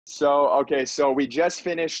So we just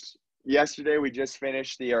finished yesterday.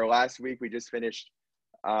 Or last week, we just finished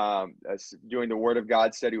doing the Word of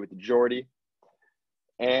God study with Jordy.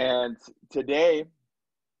 And today,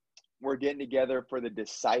 we're getting together for the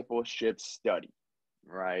discipleship study,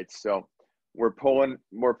 right? So we're pulling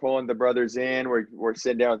the brothers in. We're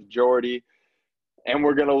sitting down with Jordy, and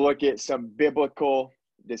we're going to look at some biblical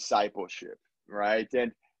discipleship, right?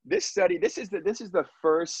 And this is the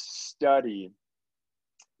first study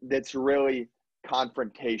that's really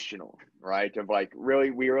confrontational, right? Of like,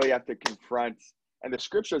 we really have to confront, and the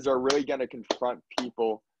scriptures are really going to confront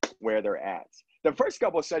people where they're at. The first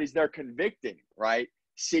couple of studies, they're convicting, right?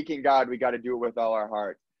 Seeking God, we got to do it with all our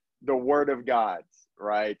heart. The Word of God,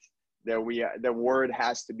 right? The Word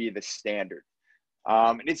has to be the standard.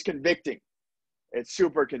 And it's convicting. It's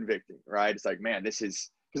super convicting, right? It's like, man, this is,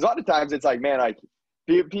 because a lot of times it's like, man, like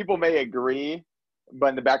people may agree, but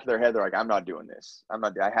in the back of their head, they're like, I'm not doing this. I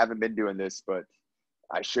haven't been doing this, but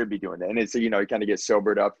I should be doing that. And it's, you kind of get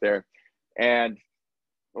sobered up there. And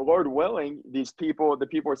Lord willing, the people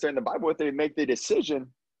are saying the Bible, if they make the decision,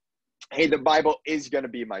 hey, the Bible is going to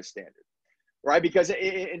be my standard, right? Because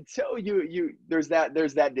until there's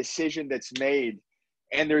that decision that's made,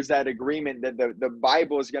 and there's that agreement that the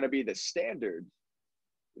Bible is going to be the standard,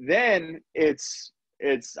 then it's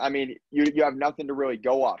I mean, you have nothing to really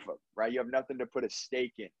go off of, right? You have nothing to put a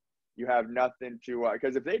stake in. You have nothing to,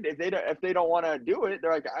 because if they don't want to do it,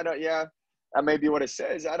 they're like, that may be what it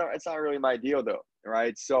says. It's not really my deal though,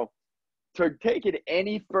 right? So to take it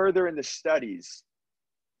any further in the studies,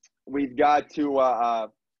 we've got to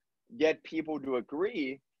get people to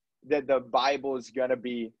agree that the Bible is going to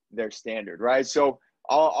be their standard, right? So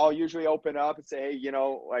I'll usually open up and say, hey,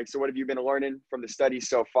 so what have you been learning from the studies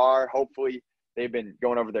so far? Hopefully they've been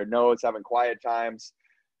going over their notes, having quiet times.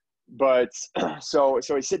 But so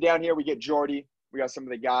we sit down here, we get Jordy, we got some of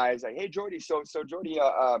the guys like, hey, Jordy, so Jordy,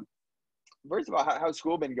 first of all, how's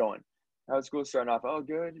school been going? How's school starting off? Oh,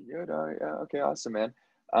 good. Yeah, okay, awesome, man.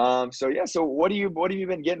 So what have you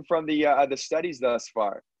been getting from the studies thus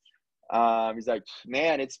far? He's like,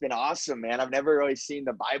 man, it's been awesome, man. I've never really seen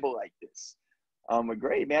the Bible like this.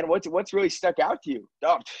 Great, man. What's really stuck out to you?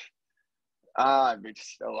 Just a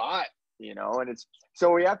lot, and it's,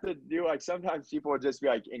 so we have to do, like, sometimes people will just be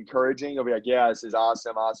like encouraging. They'll be like, yeah, this is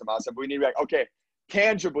awesome. But we need to be like, okay,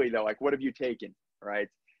 tangibly though, like, what have you taken? Right.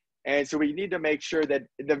 And so we need to make sure that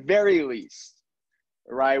at the very least,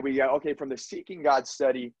 right, we got, okay, from the Seeking God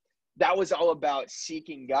study, that was all about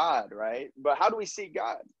seeking God, right? But how do we seek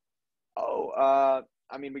God? I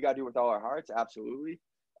mean, we got to do it with all our hearts. Absolutely.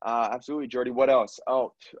 Absolutely, Jordy. What else?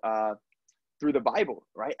 Through the Bible,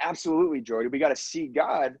 right? Absolutely, Jordy. We got to see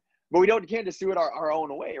God, but we can't just do it our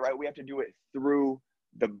own way, right? We have to do it through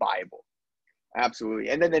the Bible. Absolutely.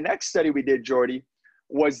 And then the next study we did, Jordy,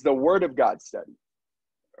 was the Word of God study,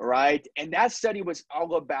 right? And that study was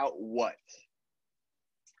all about what?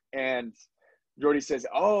 And Jordy says,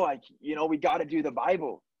 we got to do the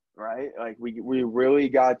Bible, right? Like we really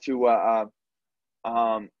got to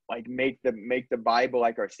make the Bible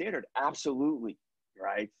like our standard. Absolutely,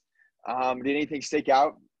 right? Did anything stick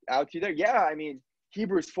out to you there? Yeah, I mean,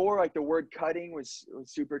 Hebrews 4, like the word cutting was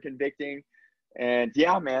super convicting. And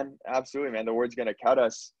yeah, man, absolutely, man, the word's gonna cut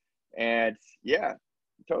us. And yeah,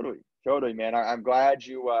 totally, man. I'm glad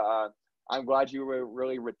you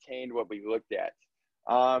really retained what we looked at.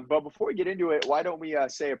 But before we get into it, why don't we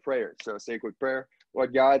say a prayer? So say a quick prayer.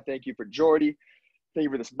 Lord God, thank you for Jordy. Thank you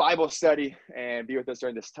for this Bible study, and be with us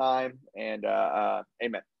during this time. And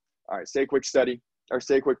amen. All right, say a quick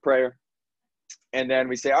prayer. And then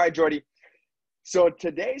we say, all right, Jordy. So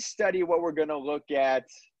today's study, what we're going to look at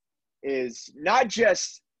is not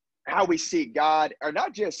just how we seek God, or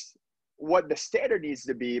not just what the standard needs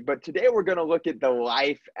to be, but today we're going to look at the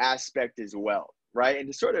life aspect as well, right? And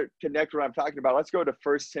to sort of connect what I'm talking about, let's go to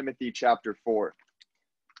 1 Timothy chapter 4.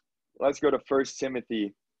 Let's go to 1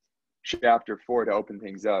 Timothy chapter 4 to open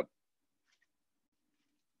things up.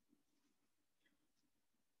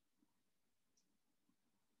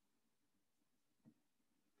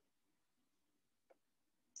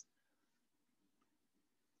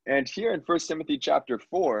 And here in 1 Timothy chapter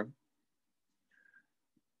 4,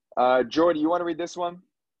 Jordy, you want to read this one?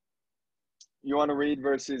 You want to read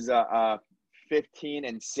verses 15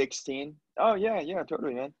 and 16? Oh, yeah,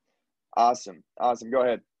 totally, man. Awesome. Go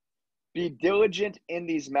ahead. Be diligent in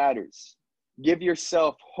these matters. Give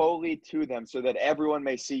yourself wholly to them so that everyone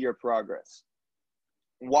may see your progress.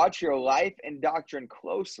 Watch your life and doctrine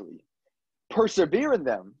closely. Persevere in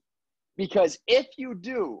them, because if you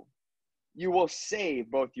do, you will save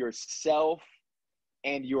both yourself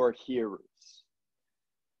and your hearers.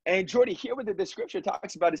 And Jordy, here what the scripture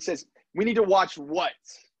talks about, it says we need to watch what?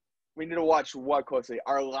 We need to watch what closely?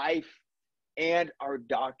 Our life and our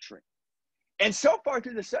doctrine. And so far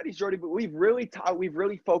through the studies, Jordy, we've really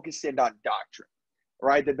focused in on doctrine,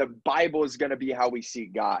 right? That the Bible is going to be how we see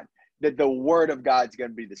God, that the word of God is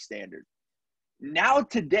going to be the standard. Now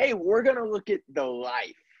today, we're going to look at the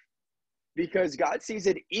life, because God sees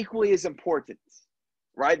it equally as important,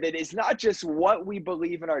 right? That it's not just what we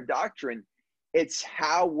believe in our doctrine, it's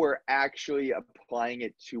how we're actually applying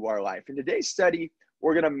it to our life. In today's study,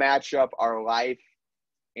 we're going to match up our life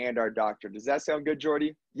and our doctrine. Does that sound good,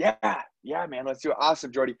 Jordy? Yeah, man. Let's do it.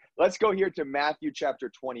 Awesome, Jordy. Let's go here to Matthew chapter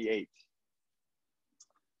 28.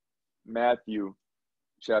 Matthew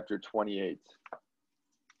chapter 28.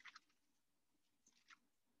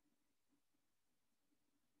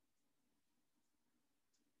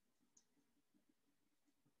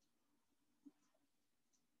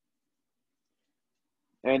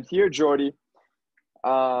 And here, Jordy,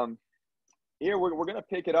 here we're going to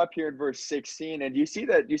pick it up here in verse 16. And do you see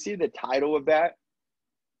the title of that?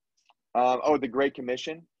 The Great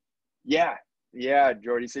Commission. Yeah,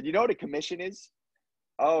 Jordy said, you know what a commission is?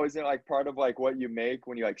 Oh, isn't it like part of like what you make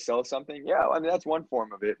when you like sell something? Yeah, I mean, that's one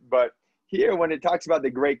form of it. But here, when it talks about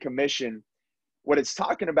the Great Commission, what it's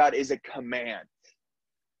talking about is a command.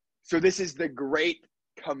 So this is the great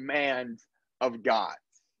command of God,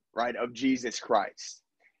 right? Of Jesus Christ.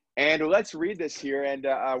 And let's read this here. And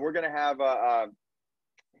we're going to have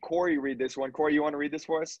Corey read this one. Corey, you want to read this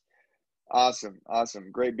for us? Awesome.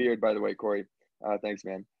 Great beard, by the way, Corey. Thanks,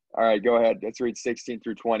 man. All right, go ahead. Let's read 16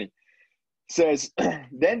 through 20. It says,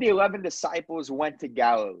 then the 11 disciples went to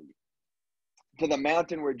Galilee, to the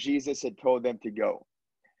mountain where Jesus had told them to go.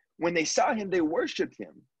 When they saw him, they worshiped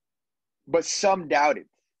him, but some doubted.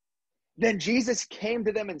 Then Jesus came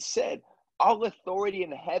to them and said, all authority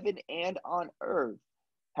in heaven and on earth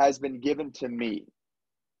has been given to me.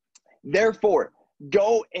 Therefore,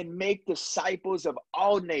 go and make disciples of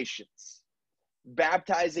all nations,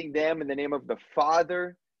 baptizing them in the name of the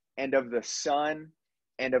Father and of the Son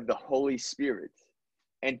and of the Holy Spirit,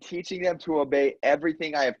 and teaching them to obey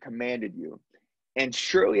everything I have commanded you. And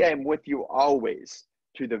surely I am with you always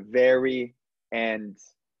to the very end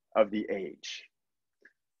of the age.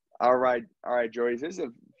 All right, Jordy. This is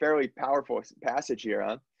a fairly powerful passage here,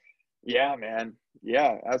 huh? Yeah, man.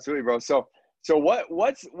 Yeah, absolutely, bro. So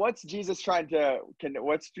what's Jesus trying to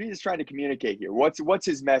communicate here? What's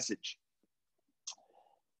his message?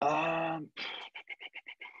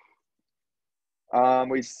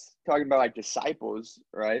 We're talking about like disciples,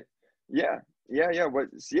 right? Yeah.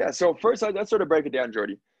 So first, let's sort of break it down,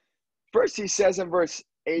 Jordy. First, he says in verse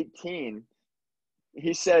 18,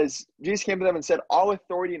 he says, Jesus came to them and said, all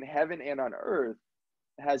authority in heaven and on earth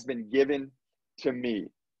has been given to me.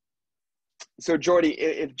 So, Jordy,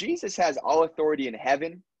 if Jesus has all authority in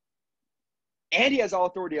heaven and he has all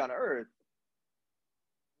authority on earth,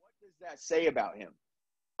 what does that say about him?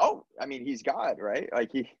 Oh, I mean, he's God, right?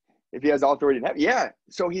 Like if he has all authority in heaven, yeah.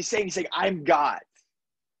 So he's saying, I'm God.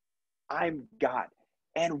 I'm God.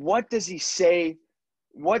 And what does he say?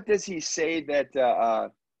 What does he say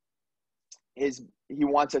that he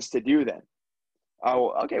wants us to do then?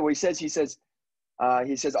 Oh, okay. Well, he says,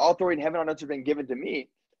 all authority in heaven and on earth has been given to me.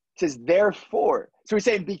 He says, therefore. So he's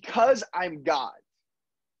saying, because I'm God,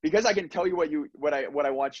 because I can tell you what I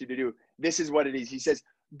want you to do, this is what it is. He says,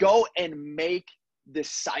 go and make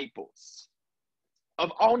disciples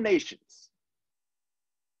of all nations.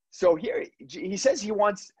 So here he says he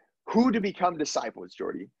wants who to become disciples,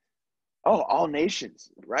 Jordy? Oh, all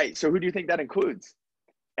nations, right? So who do you think that includes?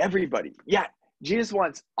 Everybody. Yeah, Jesus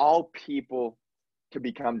wants all people to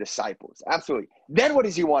become disciples. Absolutely. Then what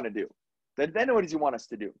does he want to do? Then what does he want us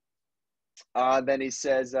to do? Then he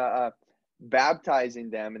says, baptizing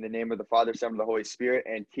them in the name of the Father, Son, and the Holy Spirit,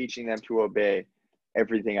 and teaching them to obey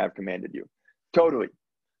everything I've commanded you. Totally,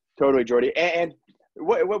 Jordy. And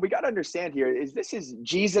what we got to understand here is these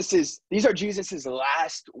are Jesus's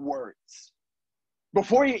last words.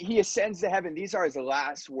 Before he ascends to heaven, these are his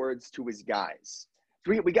last words to his guys.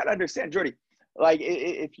 So we got to understand, Jordy, like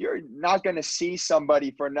if you're not going to see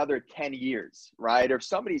somebody for another 10 years, right? Or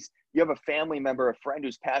if you have a family member, a friend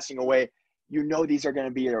who's passing away, these are going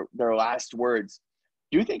to be their last words.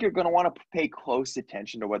 Do you think you're going to want to pay close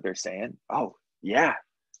attention to what they're saying? Oh, yeah.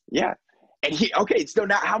 And so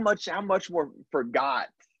now how much more for God,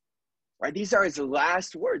 right? These are his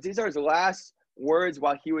last words. These are his last words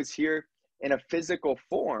while he was here in a physical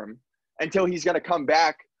form until he's going to come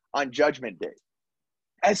back on Judgment Day.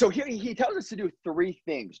 And so here he tells us to do three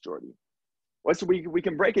things, Jordy. We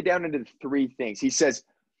can break it down into three things. He says,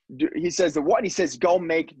 go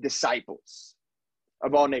make disciples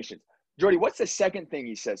of all nations. Jordy, what's the second thing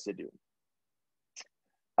he says to do?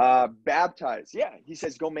 Baptize. Yeah, he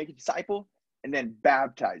says go make a disciple and then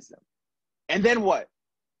baptize them. And then what?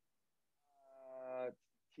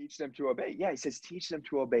 Teach them to obey. Yeah, he says teach them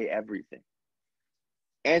to obey everything.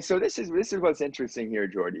 And so this is what's interesting here,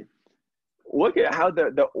 Jordy. Look at how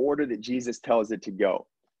the order that Jesus tells it to go.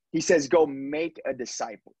 He says go make a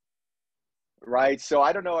disciple. Right? So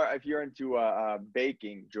I don't know if you're into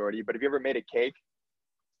baking, Jordy, but have you ever made a cake?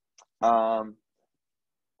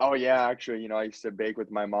 Oh yeah, actually, I used to bake with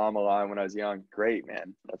my mom a lot when I was young. Great,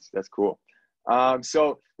 man. That's cool.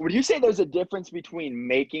 So would you say there's a difference between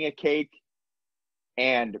making a cake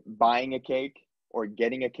and buying a cake or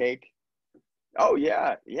getting a cake? Oh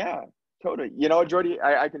yeah, totally. Jordy,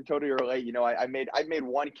 I can totally relate. I made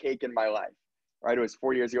one cake in my life, right? It was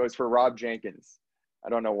 4 years ago. It was for Rob Jenkins. I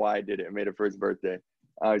don't know why I did it. I made it for his birthday.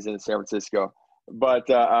 I was in San Francisco, but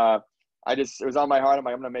it was on my heart. I'm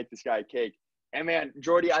gonna make this guy a cake. And man,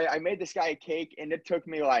 Jordy, I made this guy a cake, and it took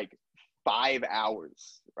me like 5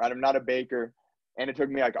 hours. Right? I'm not a baker, and it took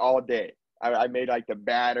me like all day. I made like the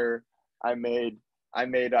batter. I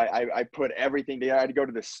put everything together. I had to go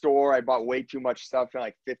to the store. I bought way too much stuff,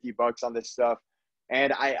 like $50 on this stuff,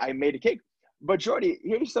 and I made a cake. But Jordy,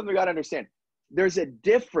 here's something you got to understand. There's a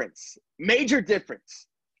difference, major difference,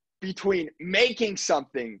 between making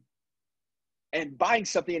something and buying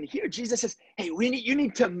something. And here Jesus says, hey, you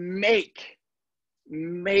need to make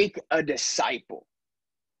a disciple,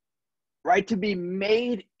 right? To be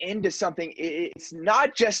made into something, it's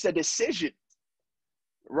not just a decision,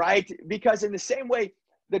 right? Because in the same way,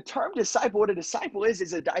 the term disciple, what a disciple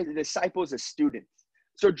is a disciple is a student.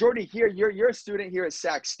 So Jordy, here, you're a student here at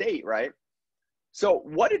Sac State, right? So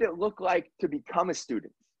what did it look like to become a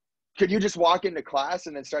student? Could you just walk into class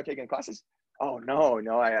and then start taking classes? Oh, no,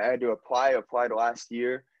 I had to apply last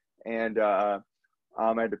year, and I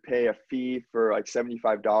had to pay a fee for like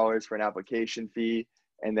 $75 for an application fee,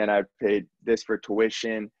 and then I paid this for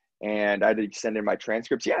tuition, and I had to send in my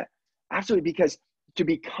transcripts. Yeah, absolutely, because to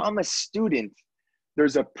become a student,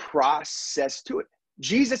 there's a process to it.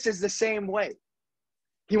 Jesus is the same way.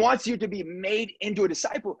 He wants you to be made into a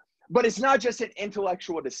disciple, but it's not just an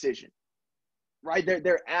intellectual decision, right?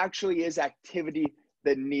 There actually is activity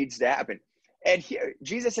that needs to happen. And here,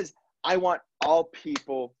 Jesus says, I want all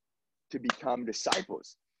people to become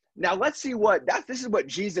disciples. Now, let's see this is what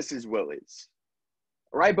Jesus's will is,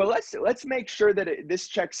 right? But let's make sure that this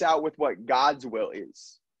checks out with what God's will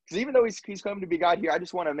is. Because even though he's come to be God here, I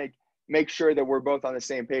just want to make sure that we're both on the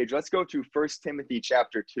same page. Let's go to 1 Timothy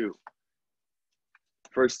chapter 2.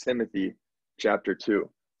 1 Timothy chapter 2.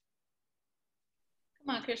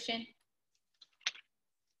 Come on, Christian.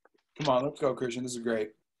 Come on, let's go, Christian. This is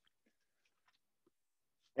great.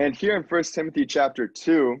 And here in 1 Timothy chapter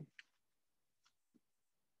 2,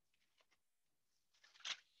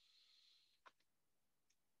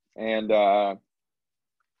 and I'm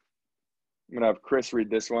going to have Chris read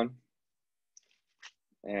this one.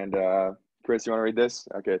 And Chris, you want to read this?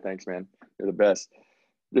 Okay, thanks, man. You're the best.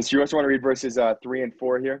 You also want to read verses 3 and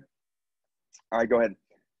 4 here? All right, go ahead.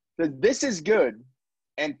 This is good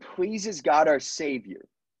and pleases God our Savior,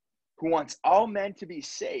 who wants all men to be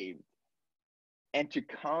saved and to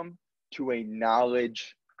come to a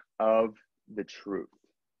knowledge of the truth.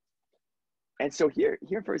 And so here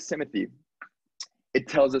in 1 Timothy, it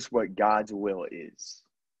tells us what God's will is.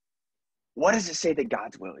 What does it say that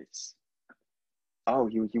God's will is? Oh,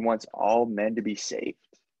 he wants all men to be saved.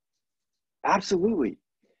 Absolutely.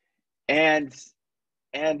 And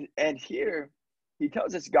here he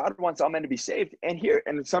tells us God wants all men to be saved.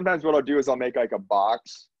 And sometimes what I'll do is I'll make like a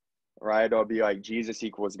box, right? I'll be like, Jesus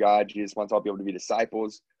equals God. Jesus wants all people to be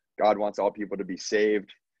disciples. God wants all people to be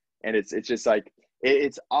saved. And it's just like,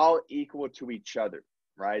 it's all equal to each other,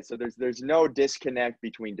 right? So there's no disconnect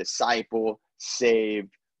between disciple,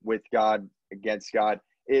 saved, with God, against God.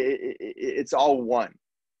 It's all one,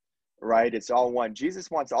 right? It's all one.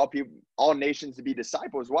 Jesus wants all nations to be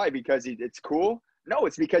disciples. Why? Because it's cool? No,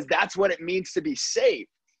 it's because that's what it means to be saved,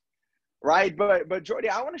 right? But Jordy,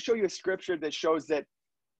 I want to show you a scripture that shows that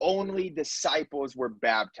only disciples were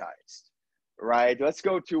baptized, right? Let's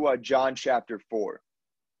go to John chapter 4.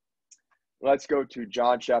 Let's go to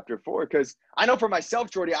John chapter 4, because I know for myself,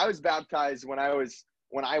 Jordy, I was baptized when I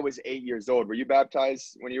was 8 years old. Were you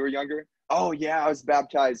baptized when you were younger? Oh yeah, I was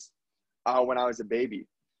baptized when I was a baby.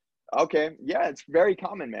 Okay, yeah, it's very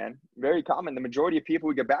common, man. Very common. The majority of people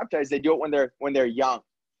who get baptized, they do it when they're young,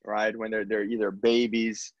 right? When they're either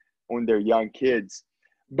babies, when they're young kids.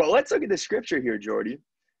 But let's look at the scripture here, Jordy.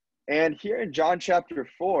 And here in John chapter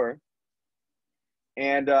 4,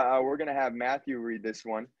 and we're gonna have Matthew read this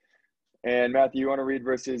one. And Matthew, you want to read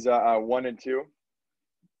verses 1 and 2?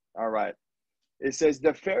 All right. It says,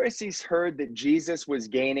 the Pharisees heard that Jesus was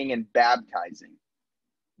gaining and baptizing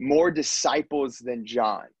more disciples than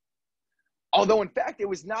John. Although, in fact, it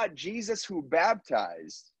was not Jesus who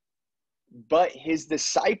baptized, but his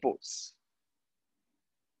disciples.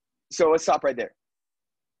 So let's stop right there.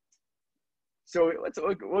 So let's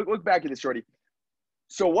look back at this, Shorty.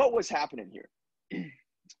 So what was happening here?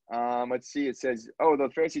 Let's see. It says, oh, the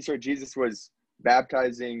Pharisees heard Jesus was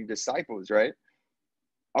baptizing disciples, right?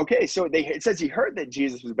 Okay, so it says he heard that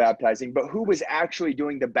Jesus was baptizing, but who was actually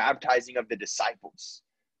doing the baptizing of the disciples?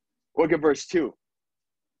 Look at verse 2. It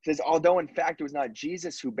says, although in fact it was not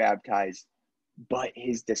Jesus who baptized, but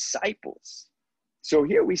his disciples. So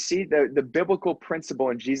here we see the biblical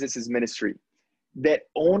principle in Jesus' ministry that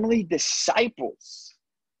only disciples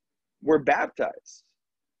were baptized,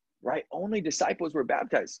 right? Only disciples were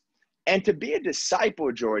baptized. And to be a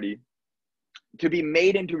disciple, Jordy, to be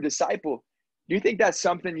made into a disciple, do you think that's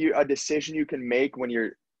something a decision you can make when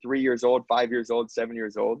you're 3 years old, 5 years old, 7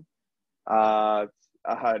 years old? No,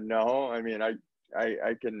 I mean, I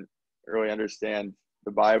can really understand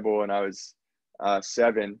the Bible when I was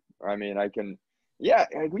 7. I mean,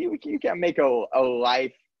 you can't make a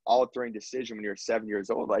life-altering decision when you're 7 years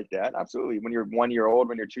old like that. Absolutely. When you're 1 year old,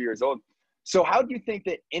 when you're 2 years old. So how do you think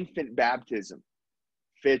that infant baptism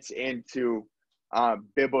fits into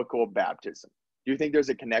biblical baptism? Do you think there's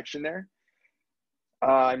a connection there?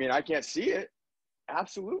 I mean, I can't see it.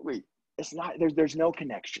 Absolutely. It's not, there's no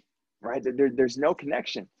connection, right? There's no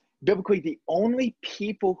connection. Biblically, the only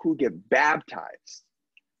people who get baptized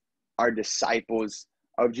are disciples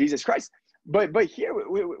of Jesus Christ. But here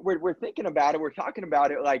we're thinking about it. We're talking about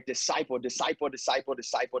it like disciple.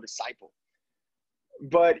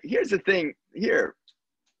 But here's the thing here,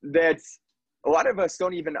 that a lot of us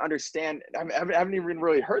don't even understand. I haven't even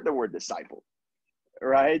really heard the word disciple,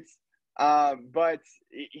 right? But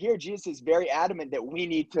here Jesus is very adamant that we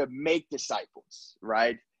need to make disciples,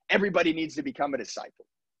 right? Everybody needs to become a disciple.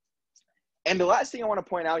 And the last thing I want to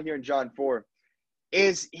point out here in John 4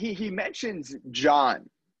 is he mentions John.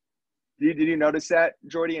 Did you notice that,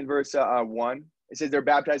 Jordy, in verse 1? It says they're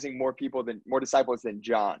baptizing more disciples than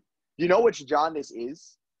John. Do you know which John this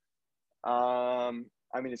is? I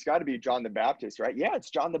mean, it's got to be John the Baptist, right? Yeah,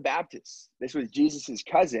 it's John the Baptist. This was Jesus's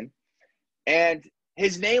cousin. And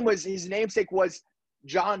his namesake was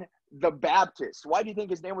John the Baptist. Why do you think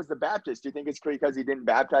his name was the Baptist? Do you think it's because he didn't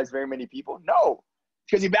baptize very many people? No,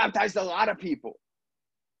 because he baptized a lot of people,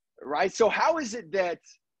 right? So how is it that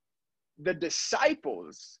the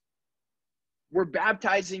disciples were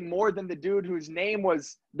baptizing more than the dude whose name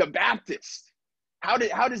was the Baptist? How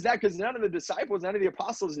does that? Because none of the disciples, none of the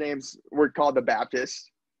apostles' names were called the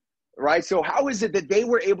Baptist, right? So how is it that they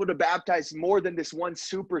were able to baptize more than this one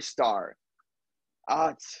superstar?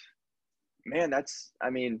 Man, that's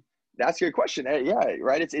a good question. Yeah,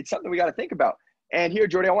 right. It's something we got to think about. And here,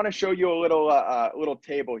 Jordy, I want to show you a little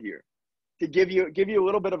table here to give you a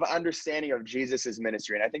little bit of an understanding of Jesus's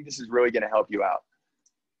ministry. And I think this is really going to help you out.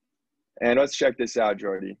 And let's check this out,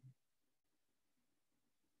 Jordy.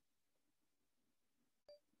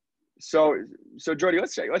 So Jordy,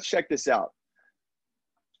 let's check this out.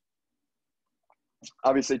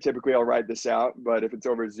 Obviously, typically I'll write this out, but if it's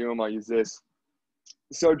over Zoom, I'll use this.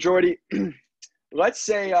 So Jordy, let's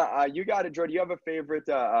say you got it, Jordy. You have a favorite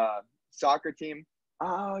soccer team?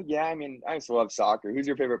 Oh yeah, I mean, I just love soccer. Who's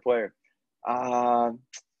your favorite player?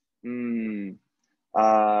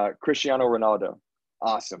 Cristiano Ronaldo.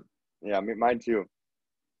 Awesome. Yeah, mine too.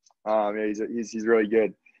 Yeah, he's really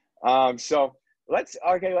good. So let's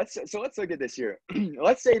look at this here.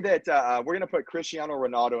 Let's say that we're gonna put Cristiano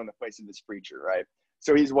Ronaldo in the place of this preacher, right?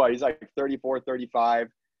 So he's like 34, 35.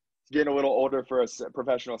 He's getting a little older for a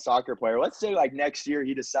professional soccer player. Let's say like next year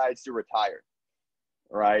he decides to retire,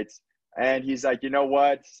 right? And he's like, you know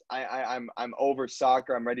what? I'm over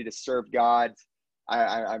soccer. I'm ready to serve God.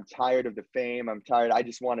 I'm tired of the fame. I'm tired. I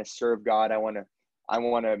just want to serve God. I want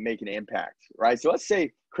to make an impact, right? So let's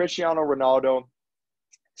say Cristiano Ronaldo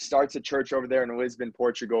starts a church over there in Lisbon,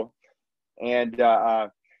 Portugal. And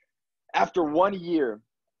after 1 year,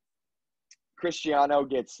 Cristiano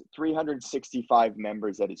gets 365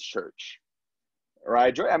 members at his church,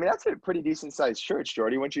 right? I mean, that's a pretty decent sized church,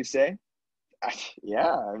 Jordy, wouldn't you say?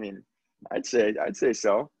 Yeah, I mean, I'd say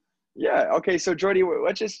so. Yeah. Okay. So Jordy,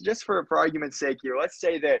 let's just for argument's sake here, let's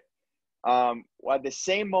say that at the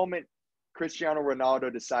same moment Cristiano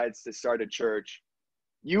Ronaldo decides to start a church,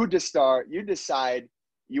 you decide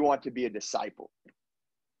you want to be a disciple,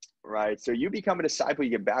 right? So you become a disciple,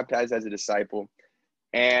 you get baptized as a disciple.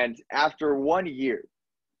 And after 1 year,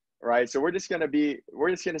 right? So we're just going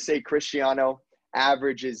to say Cristiano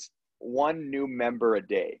averages one new member a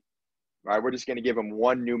day, right? We're just going to give him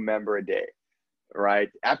one new member a day, right?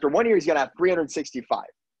 After 1 year, he's going to have 365.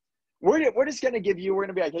 We're just going to give you, we're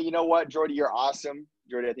going to be like, hey, you know what, Jordy, you're awesome.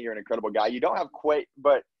 Jordy, I think you're an incredible guy. You don't have quite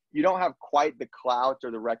the clout or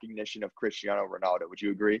the recognition of Cristiano Ronaldo. Would you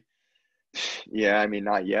agree? Yeah, I mean,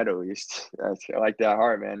 not yet, at least. I like that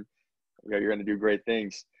heart, man. You're going to do great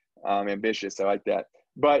things. Ambitious. I like that.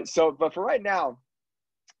 But for right now,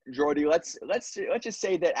 Jordy, let's just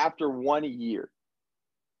say that after 1 year,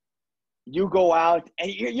 you go out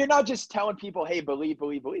and you're not just telling people, hey, believe.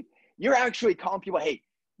 You're actually calling people, hey,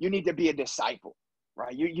 you need to be a disciple,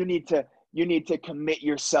 right? You need to commit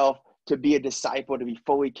yourself to be a disciple, to be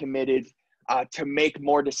fully committed, to make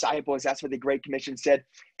more disciples. That's what the Great Commission said.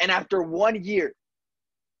 And after 1 year,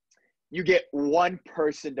 you get one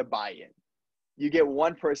person to buy in. You get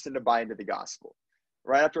one person to buy into the gospel,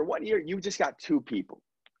 right? After 1 year, you just got two people,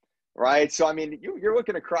 right? So, I mean, you're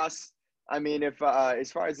looking across, I mean, if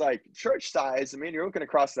as far as like church size, I mean, you're looking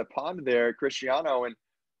across the pond there, Cristiano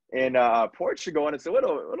in Portugal, and it's a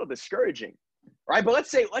little discouraging, right? But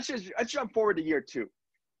let's jump forward to year 2,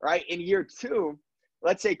 right? In year 2,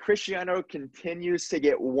 let's say Cristiano continues to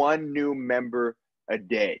get one new member a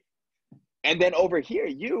day, and then over here,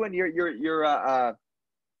 you and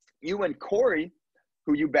you and Corey,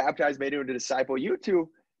 who you baptized, made into a disciple, you two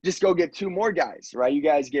just go get two more guys, right? You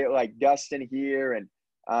guys get like Dustin here, and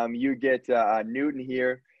you get Newton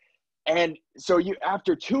here, and so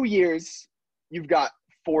after 2 years, you've got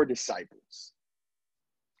 4 disciples,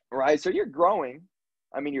 right? So you're growing.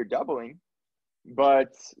 I mean, you're doubling, but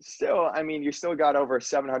still, I mean, you still got over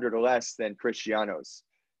 700 or less than Cristiano's,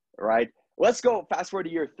 right? Let's go fast forward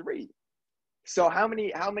to year 3. So how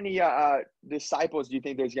many disciples do you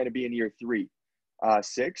think there's going to be in year 3?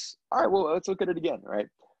 6. All right, well, let's look at it again, right?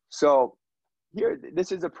 So here,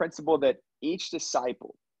 this is a principle that each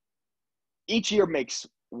year makes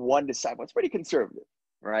one disciple. It's pretty conservative,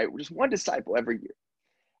 right? Just one disciple every year.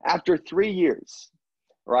 After 3 years,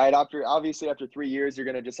 right? After 3 years, you're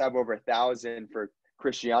going to just have over 1,000 for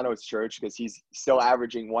Cristiano's church because he's still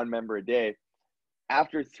averaging one member a day.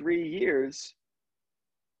 After 3 years,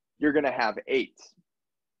 you're going to have 8,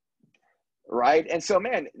 right? And so,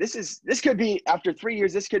 man, this could be, after 3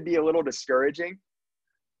 years, this could be a little discouraging.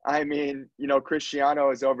 I mean, Cristiano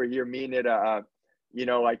is over here meeting at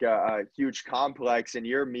like a huge complex, and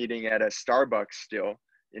you're meeting at a Starbucks still,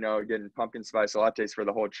 getting pumpkin spice lattes for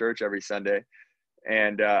the whole church every Sunday.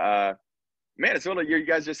 And, man, it's a little, you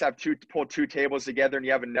guys just have pull two tables together and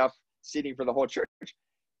you have enough seating for the whole church.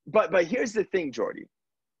 But here's the thing, Jordy.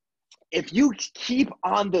 If you keep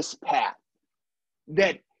on this path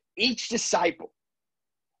that each disciple,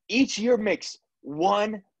 each year makes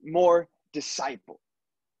one more disciple,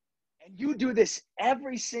 and you do this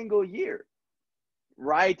every single year,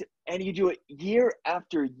 right? And you do it year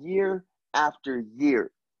after year after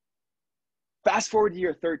year. Fast forward to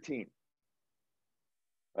year 13.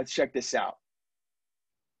 Let's check this out.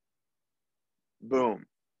 Boom.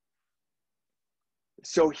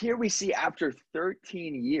 So here we see after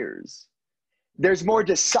 13 years, there's more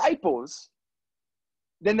disciples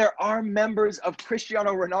than there are members of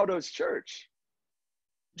Cristiano Ronaldo's church.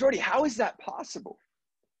 Jordy, how is that possible?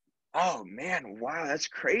 Oh man, wow, that's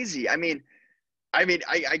crazy. I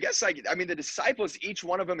guess the disciples, each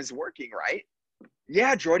one of them is working, right?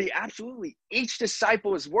 Yeah, Jordy, absolutely. Each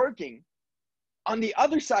disciple is working. On the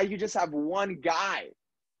other side, you just have one guy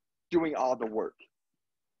doing all the work,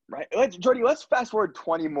 right? Jordy, let's fast forward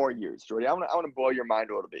 20 more years. Jordy, I want to blow your mind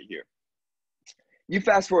a little bit here. You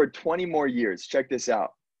fast forward 20 more years. Check this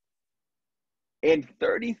out. In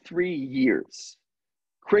 33 years,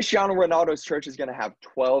 Cristiano Ronaldo's church is going to have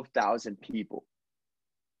 12,000 people.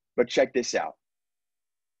 But check this out.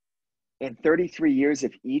 In 33 years,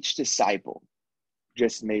 if each disciple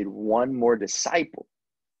just made one more disciple,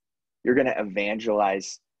 you're going to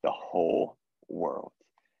evangelize the whole world.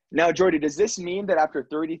 Now, Jordy, does this mean that after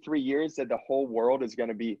 33 years that the whole world is going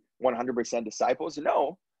to be 100% disciples?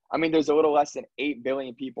 No. I mean, there's a little less than 8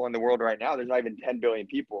 billion people in the world right now. There's not even 10 billion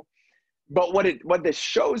people. But what this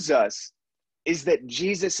shows us is that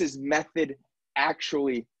Jesus's method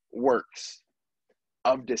actually works,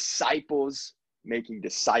 of disciples making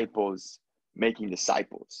disciples making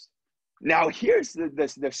disciples. Now, here's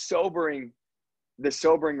the sobering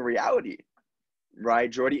reality,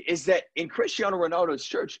 right, Jordy, is that in Cristiano Ronaldo's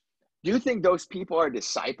church, do you think those people are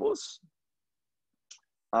disciples?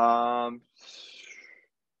 I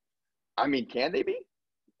mean, can they be?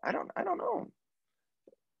 I don't know.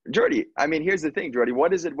 Jordy, I mean, here's the thing, Jordy.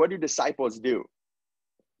 What do disciples do?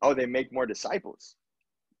 Oh, they make more disciples.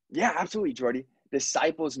 Yeah, absolutely, Jordy.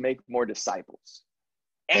 Disciples make more disciples.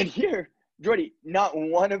 And here, Jordy, not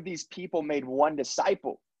one of these people made one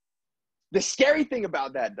disciple. The scary thing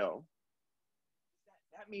about that, though,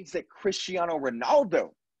 that means that Cristiano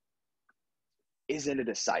Ronaldo isn't a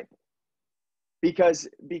disciple. Because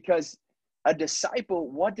a disciple,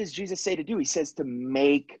 what does Jesus say to do? He says to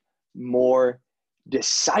make more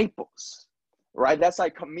disciples, right? That's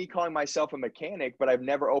like me calling myself a mechanic, but I've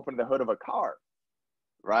never opened the hood of a car,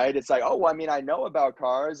 right? It's like, oh, well, I mean, I know about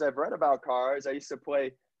cars. I've read about cars. I used to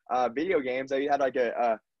play video games. I had like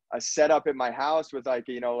a setup in my house with like,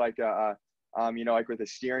 like like with a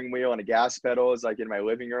steering wheel and a gas pedals, like in my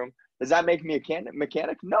living room. Does that make me a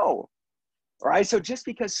mechanic? No. Right? So just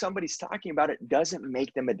because somebody's talking about it doesn't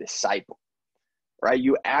make them a disciple, right?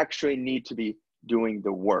 You actually need to be doing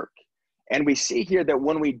the work. And we see here that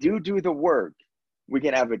when we do the work, we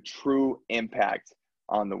can have a true impact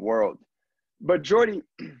on the world. But Jordy,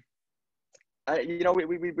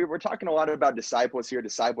 we were talking a lot about disciples here,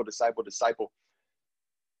 disciple.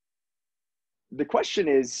 The question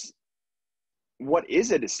is, what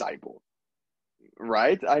is a disciple?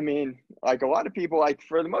 Right? I mean, like a lot of people, like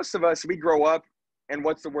for the most of us, we grow up and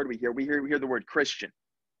what's the word we hear? We hear the word Christian,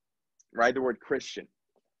 right? The word Christian.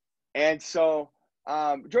 And so,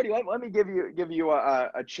 Jordy, let me give you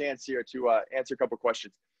a chance here to answer a couple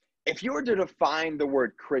questions. If you were to define the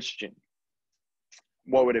word Christian,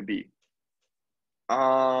 what would it be?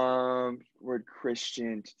 Word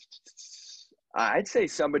Christian. I'd say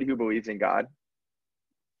somebody who believes in God.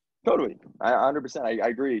 Totally. 100%. I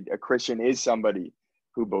agree. A Christian is somebody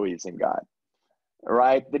who believes in God. All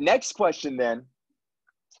right. The next question then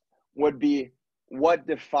would be, what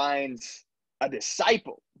defines a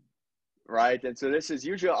disciple? Right. And so this is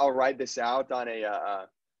usually, I'll write this out on a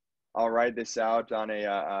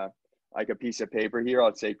like a piece of paper here.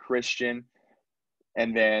 I'll say Christian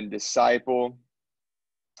and then disciple.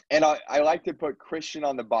 And I like to put Christian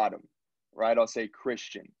on the bottom, right? I'll say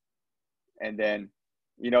Christian. And then,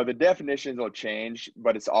 the definitions will change,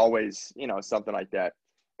 but it's always, something like that.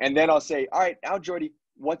 And then I'll say, all right, now, Jordy,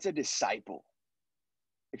 what's a disciple?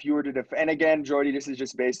 If you were to and again, Jordy, this is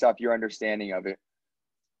just based off your understanding of it.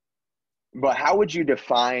 But how would you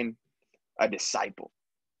define a disciple?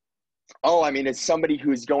 Oh, I mean, it's somebody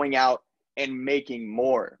who's going out and making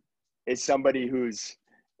more. It's somebody who's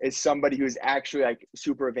actually like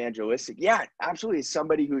super evangelistic. Yeah, absolutely. It's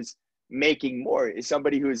somebody who's making more. It's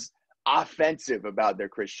somebody who's offensive about their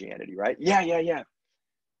Christianity, right? Yeah.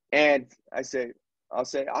 And I'll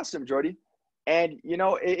say, awesome, Jordy. And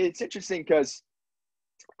it's interesting because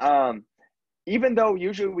even though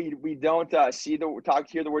usually we don't hear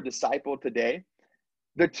the word disciple today,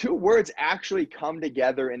 the two words actually come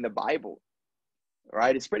together in the Bible,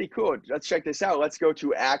 right? It's pretty cool. Let's check this out. Let's go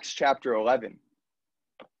to Acts chapter 11.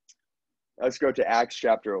 Let's go to Acts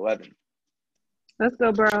chapter 11. Let's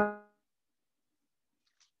go, bro.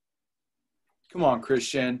 Come on,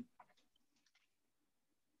 Christian.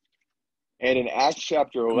 And in Acts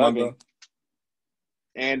chapter 11,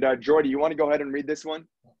 and Jordy, you want to go ahead and read this one?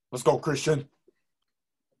 Let's go, Christian.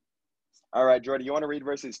 All right, Jordy, you want to read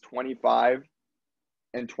verses 25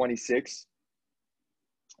 and 26?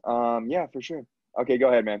 Yeah, for sure. Okay, go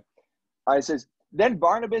ahead, man. All right, it says, then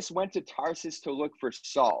Barnabas went to Tarsus to look for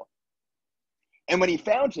Saul. And when he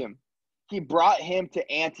found him, he brought him to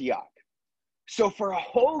Antioch. So for a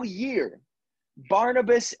whole year,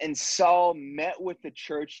 Barnabas and Saul met with the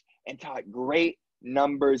church and taught great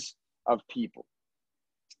numbers of people.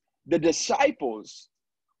 The disciples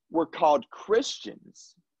were called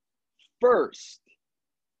Christians first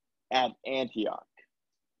at Antioch.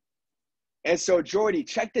 And so, Jordy,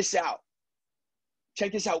 check this out.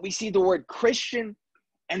 We see the word Christian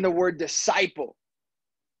and the word disciple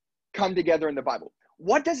come together in the Bible.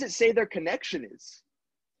 What does it say their connection is?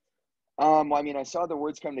 I saw the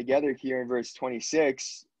words come together here in verse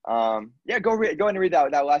 26. Go ahead and read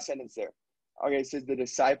that last sentence there. Okay, it says the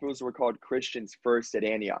disciples were called Christians first at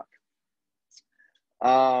Antioch.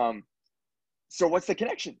 So what's the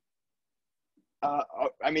connection?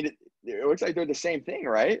 It looks like they're the same thing,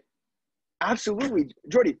 right? Absolutely.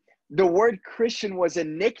 Jordy, the word Christian was a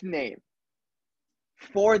nickname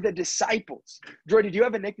for the disciples. Jordy, do you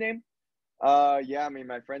have a nickname? Yeah,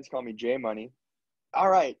 my friends call me J Money. All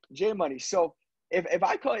right, J Money. So if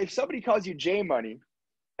somebody calls you J Money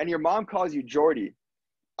and your mom calls you Jordy,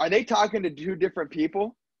 are they talking to two different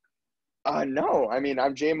people? No.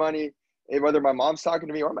 I'm J Money, whether my mom's talking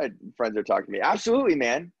to me or my friends are talking to me. Absolutely,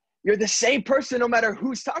 man. You're the same person no matter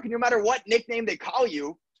who's talking, no matter what nickname they call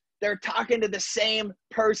you, they're talking to the same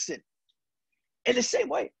person. In the same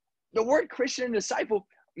way, the word Christian and disciple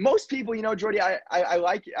most people, Jordy,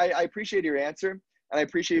 I appreciate your answer, and I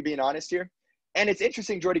appreciate you being honest here. And it's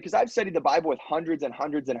interesting, Jordy, because I've studied the Bible with hundreds and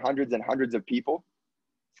hundreds and hundreds and hundreds of people.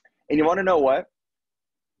 And you want to know what?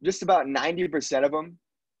 Just about 90% of them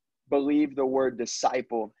believe the word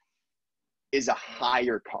disciple is a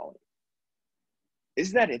higher calling.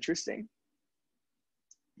 Isn't that interesting?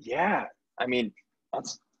 Yeah. I mean,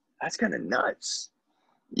 that's kind of nuts.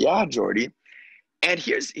 Yeah, Jordy. And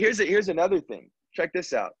here's another thing. Check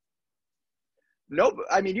this out.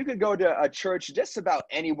 You could go to a church just about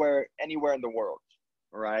anywhere in the world,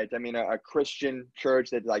 right? I mean, a Christian church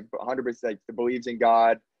that like 100% believes in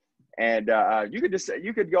God, and you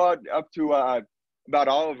could go up to about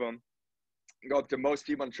all of them, go up to most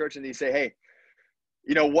people in church, and they say, hey,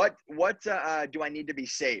 what do I need to be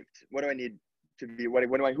saved? What do I need to be? What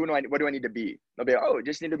do I need to be? They'll be, oh,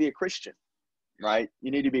 just need to be a Christian, right?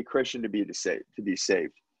 You need to be a Christian to be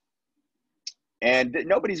saved. And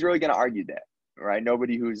nobody's really going to argue that, right?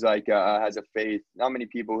 Nobody who's like has a faith. Not many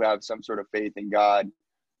people who have some sort of faith in God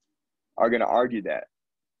are going to argue that.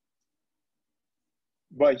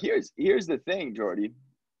 But here's the thing, Jordy,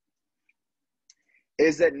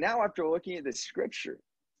 is that now after looking at the scripture,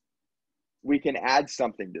 we can add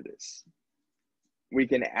something to this. We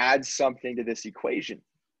can add something to this equation.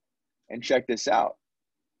 And check this out.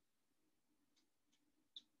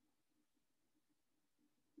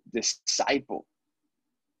 Disciple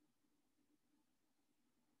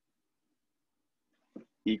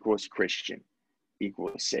equals Christian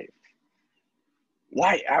equals saved.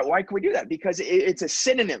 Why can we do that? Because it's a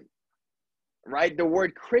synonym, right? The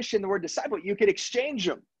word Christian, the word disciple, you could exchange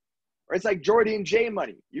them. Or it's like Jordy and J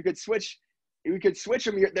Money. You could switch them.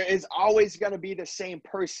 There is always going to be the same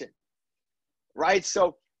person, right?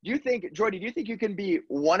 So Jordy, do you think you can be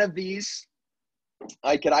one of these?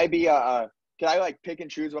 Like, could I like pick and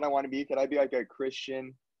choose what I want to be? Could I be like a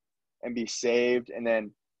Christian and be saved and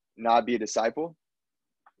then not be a disciple?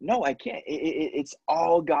 No, I can't. It's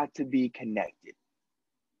all got to be connected.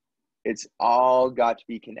 It's all got to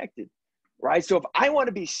be connected, right? So if I want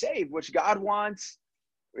to be saved, which God wants,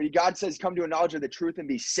 God says, come to a knowledge of the truth and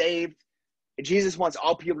be saved. Jesus wants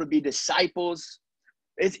all people to be disciples.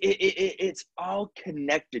 It's all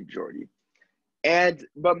connected, Jordy.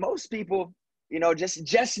 But most people,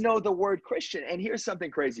 just know the word Christian. And here's something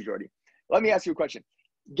crazy, Jordy. Let me ask you a question.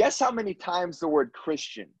 Guess how many times the word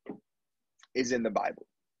Christian is in the Bible?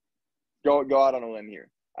 Go out on a limb here.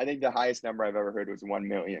 I think the highest number I've ever heard was 1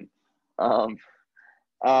 million. But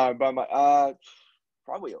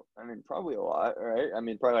probably a lot, right? I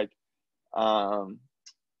mean, probably like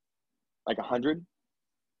 100.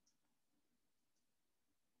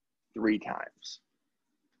 3 times.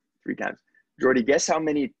 Jordy, guess how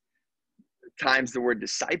many times the word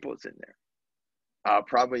disciple is in there?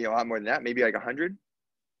 Probably a lot more than that, maybe like 100.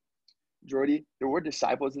 Jordy, the word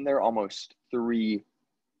disciple is in there almost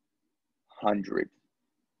 300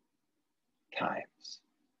 times.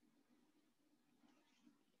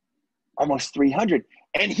 Almost 300.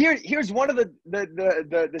 And here's one of the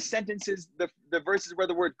sentences, the verses where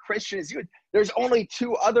the word Christian is used. There's only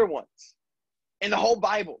 2 other ones in the whole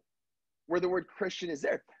Bible where the word Christian is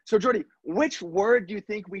there. So Jordy, which word do you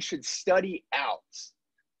think we should study out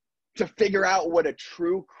to figure out what a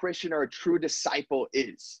true Christian or a true disciple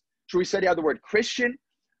is? Should we study out the word Christian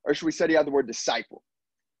or should we study out the word disciple?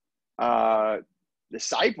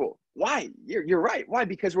 Disciple. Why? You're right. Why?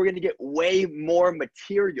 Because we're going to get way more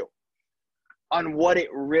material on what it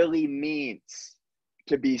really means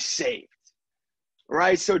to be saved.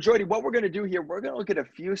 Right? So Jordy, what we're going to do here, we're going to look at a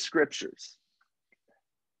few scriptures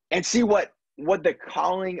and see what the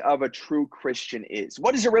calling of a true Christian is.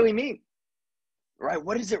 What does it really mean? Right?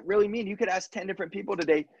 What does it really mean? You could ask 10 different people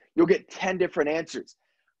today. You'll get 10 different answers.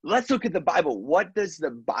 Let's look at the Bible. What does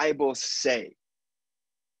the Bible say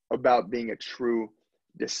about being a true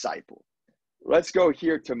disciple? Let's go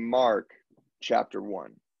here to Mark chapter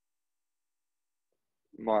 1.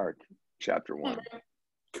 Mark chapter 1.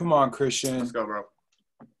 Come on, Christian. Let's go, bro.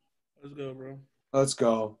 Let's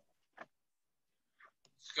go.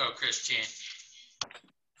 Let's go, Christian.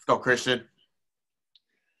 Let's go, Christian.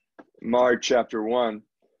 Mark chapter 1.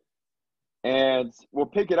 And we'll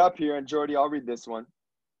pick it up here. And Jordy, I'll read this one.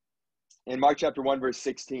 In Mark chapter 1, verse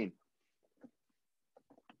 16.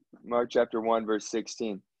 Mark chapter 1, verse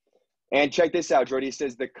 16. And check this out, Jordy. It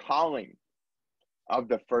says, the calling of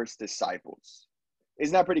the first disciples.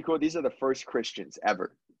 Isn't that pretty cool? These are the first Christians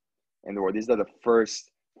ever in the world. These are the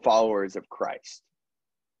first followers of Christ.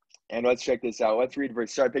 And let's check this out. Let's read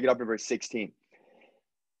pick it up in verse 16.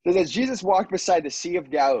 It says, as Jesus walked beside the Sea of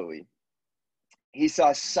Galilee, he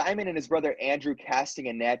saw Simon and his brother Andrew casting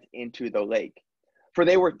a net into the lake, for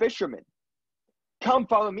they were fishermen. Come,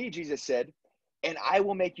 follow me, Jesus said, and I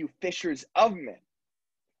will make you fishers of men.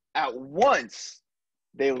 At once,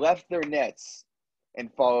 they left their nets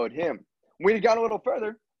and followed him. When he got a little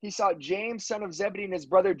further, he saw James, son of Zebedee, and his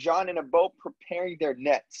brother John in a boat preparing their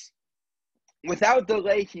nets. Without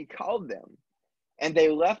delay, he called them, and they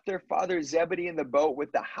left their father Zebedee in the boat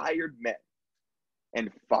with the hired men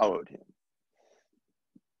and followed him.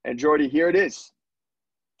 And Jordy, here it is.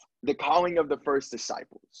 The calling of the first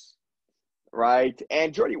disciples, right?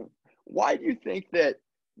 And Jordy, why do you think that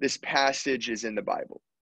this passage is in the Bible?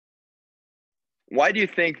 Why do you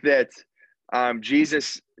think that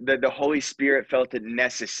Jesus, that the Holy Spirit felt it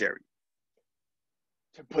necessary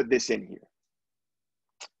to put this in here?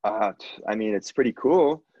 I mean, it's pretty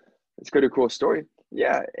cool. It's a pretty cool story.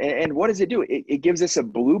 Yeah. And what does it do? It gives us a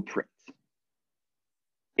blueprint.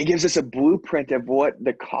 It gives us a blueprint of what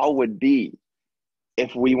the call would be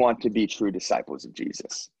if we want to be true disciples of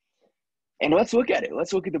Jesus. And let's look at it.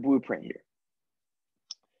 Let's look at the blueprint here.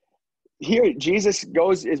 Here, Jesus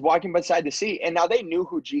is walking beside the sea, and now they knew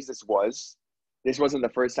who Jesus was. This wasn't the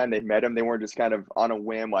first time they'd met him. They weren't just kind of on a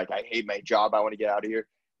whim, like, I hate my job, I want to get out of here.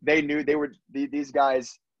 They knew these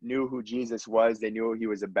guys knew who Jesus was. They knew what he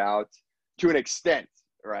was about to an extent,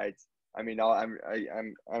 right? I mean, I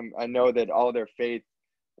know that all their faith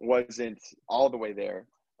wasn't all the way there,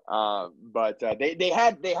 but they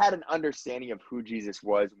had an understanding of who Jesus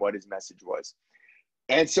was, what his message was.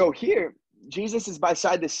 And so here, Jesus is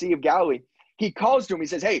beside the Sea of Galilee. He calls to him. He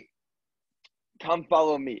says, hey, come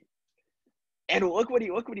follow me. And look what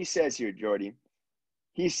he says here, Jordy.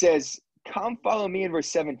 He says, come follow me in verse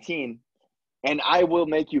 17, and I will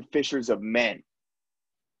make you fishers of men.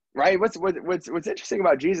 Right? What's interesting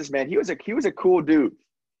about Jesus, man, he was a cool dude.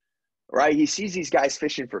 Right? He sees these guys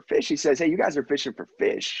fishing for fish. He says, hey, you guys are fishing for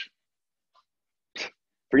fish.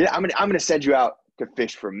 Forget, I'm gonna send you out to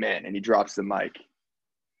fish for men. And he drops the mic.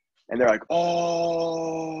 And they're like,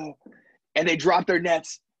 oh, and they drop their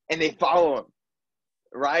nets and they follow him,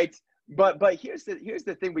 right? But here's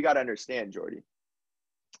the thing we got to understand, Jordy.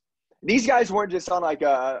 These guys weren't just on like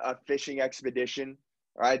a fishing expedition,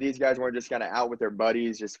 right? These guys weren't just kind of out with their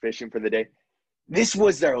buddies, just fishing for the day. This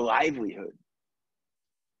was their livelihood,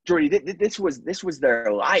 Jordy. This was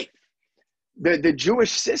their life. The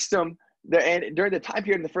Jewish system, and during the time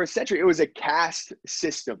period in the first century, it was a caste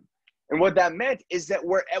system. And what that meant is that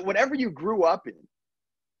whatever you grew up in,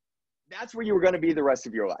 that's where you were going to be the rest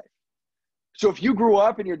of your life. So if you grew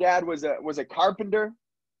up and your dad was a carpenter,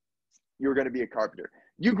 you were going to be a carpenter.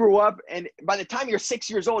 You grew up, and by the time you're 6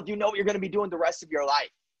 years old, you know what you're going to be doing the rest of your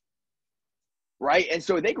life, right? And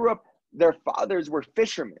so they grew up, their fathers were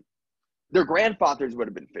fishermen. Their grandfathers would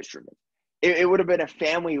have been fishermen. It would have been a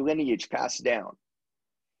family lineage passed down.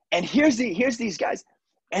 And here's these guys,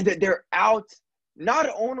 and they're out not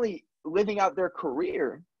only living out their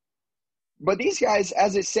career, but these guys,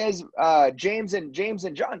 as it says, James and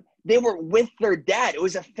John, they were with their dad. It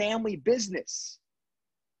was a family business.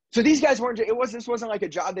 So these guys this wasn't like a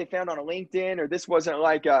job they found on a LinkedIn, or this wasn't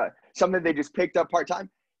like something they just picked up part-time.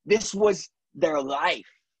 This was their life.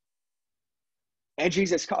 And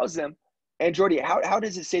Jesus calls them. And Jordy, how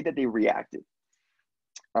does it say that they reacted?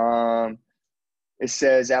 It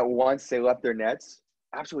says at once they left their nets.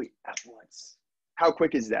 Absolutely at once. How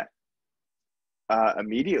quick is that?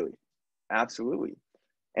 Immediately. Absolutely.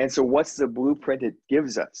 And so what's the blueprint it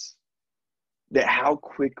gives us? That how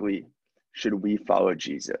quickly should we follow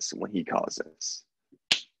Jesus when he calls us?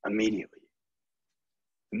 Immediately.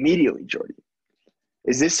 Immediately, Jordy.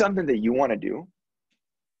 Is this something that you want to do?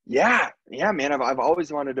 Yeah, man. I've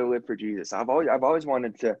always wanted to live for Jesus. I've always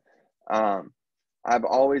wanted to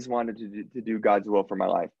do God's will for my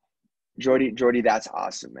life. Jordy, that's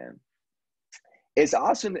awesome, man. It's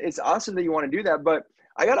awesome that you want to do that, but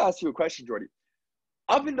I got to ask you a question, Jordy.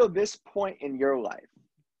 Up until this point in your life,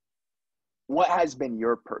 what has been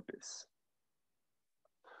your purpose?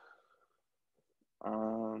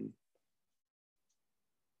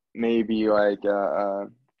 Maybe like I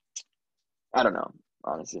don't know.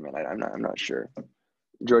 Honestly, man, I'm not sure.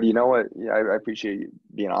 Jordy, you know what? Yeah, I appreciate you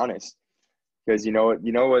being honest, because you know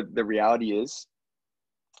what the reality is.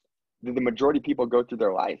 The majority of people go through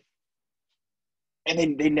their life, and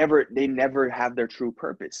they never have their true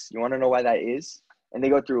purpose. You want to know why that is? And they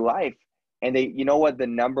go through life, and you know what the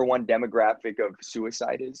number one demographic of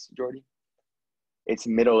suicide is, Jordy? It's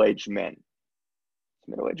middle-aged men. It's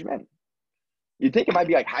middle-aged men. You'd think it might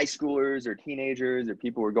be like high schoolers or teenagers or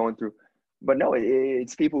people who are going through, but no,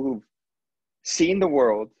 it's people who've seen the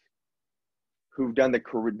world, who've done the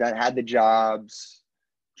career, that had the jobs,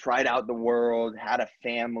 tried out the world, had a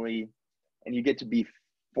family, and you get to be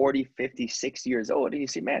 40, 50, 60 years old, and you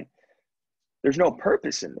see, man, there's no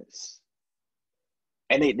purpose in this.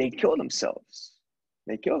 And they kill themselves.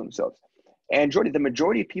 They kill themselves. And Jordy, the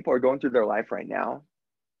majority of people are going through their life right now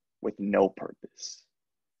with no purpose.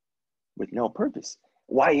 With no purpose.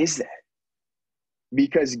 Why is that?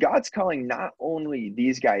 Because God's calling not only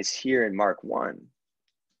these guys here in Mark 1,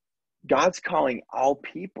 God's calling all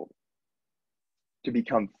people to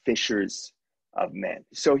become fishers of men.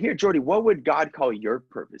 So here, Jordy, what would God call your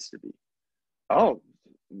purpose to be? Oh,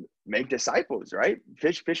 make disciples, right?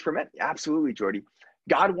 Fish for men. Absolutely, Jordy.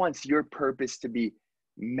 God wants your purpose to be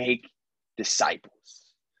make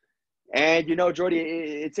disciples. And, Jordy,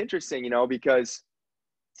 it's interesting, because,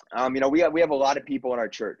 we have a lot of people in our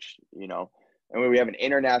church, and we have an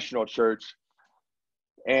international church.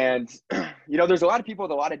 And, there's a lot of people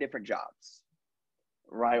with a lot of different jobs,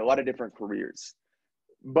 right? A lot of different careers.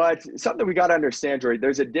 But something we got to understand, Jordy,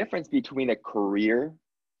 there's a difference between a career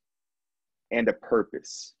and a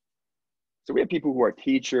purpose. So we have people who are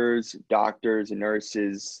teachers, doctors,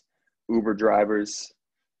 nurses, Uber drivers,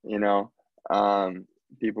 people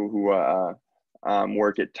who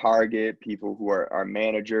work at Target, people who are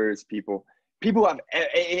managers, people who have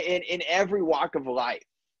in every walk of life.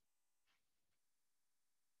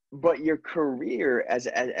 But your career as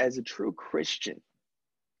a true Christian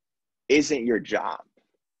isn't your job.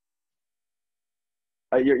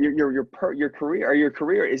 Your career or your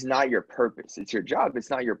career is not your purpose. It's your job. It's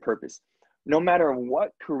not your purpose. No matter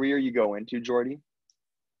what career you go into, Jordy,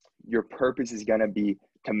 your purpose is going to be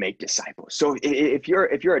to make disciples. So if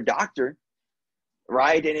you're a doctor,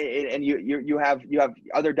 right, and you have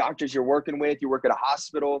other doctors you're working with, you work at a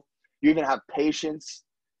hospital, you even have patients,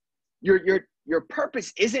 your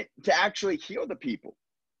purpose isn't to actually heal the people.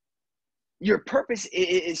 Your purpose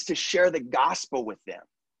is to share the gospel with them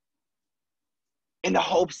in the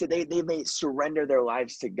hopes that they may surrender their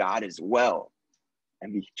lives to God as well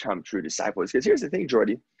and become true disciples. Because here's the thing,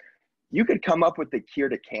 Jordy, you could come up with the cure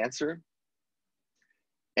to cancer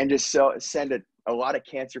and just send a lot of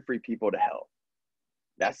cancer-free people to hell.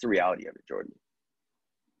 That's the reality of it, Jordy.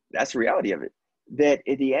 That's the reality of it. That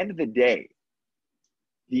at the end of the day,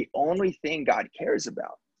 the only thing God cares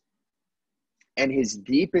about and his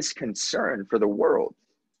deepest concern for the world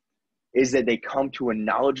is that they come to a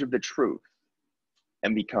knowledge of the truth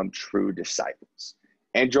and become true disciples.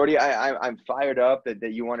 And Jordy, I'm fired up that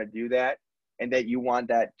you want to do that and that you want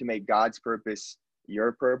that to make God's purpose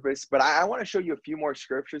your purpose. But I want to show you a few more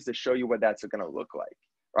scriptures to show you what that's going to look like,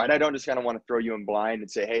 right? I don't just kind of want to throw you in blind and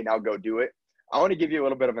say, hey, now go do it. I want to give you a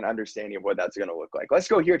little bit of an understanding of what that's going to look like. Let's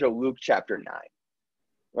go here to Luke chapter 9.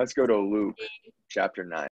 Let's go to Luke chapter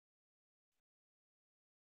 9.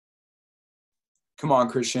 Come on,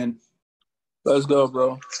 Christian. Let's go,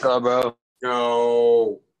 bro. Let's go, bro.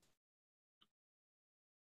 No.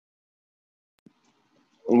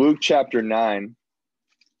 Luke chapter 9.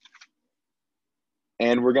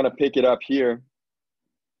 And we're going to pick it up here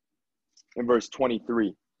in verse 23.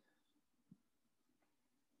 It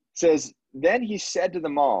says, then he said to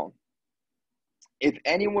them all, if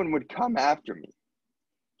anyone would come after me,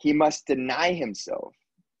 he must deny himself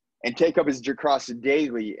and take up his cross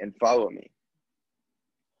daily and follow me.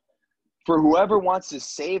 For whoever wants to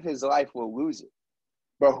save his life will lose it,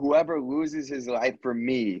 but whoever loses his life for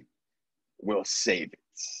me will save it.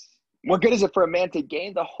 What good is it for a man to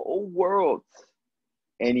gain the whole world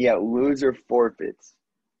and yet lose or forfeit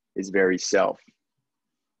his very self?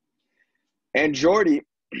 And Jordy,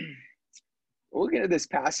 looking at this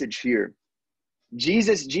passage here,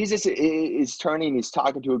 Jesus is turning, he's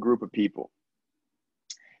talking to a group of people.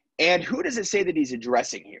 And who does it say that he's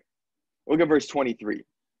addressing here? Look at verse 23.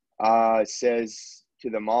 It says to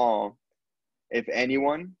them all, if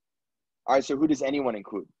anyone, all right, so who does anyone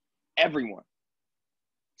include? Everyone.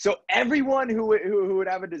 So everyone who would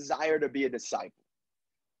have a desire to be a disciple,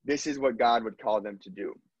 this is what God would call them to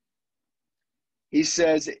do. He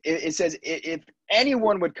says, it says, if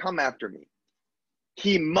anyone would come after me,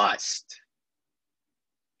 he must.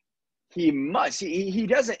 He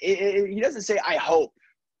doesn't say, I hope.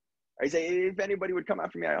 He say, if anybody would come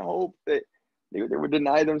after me, I hope that they would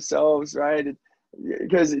deny themselves, right?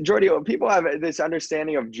 Because Jordy, people have this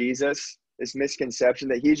understanding of Jesus, this misconception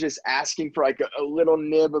that he's just asking for like a little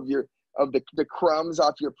nib of the crumbs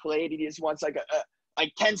off your plate. He just wants like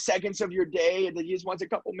 10 seconds of your day, and then he just wants a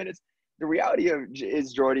couple minutes. The reality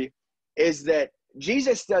is, Jordy, is that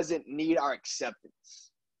Jesus doesn't need our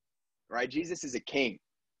acceptance, right? Jesus is a king,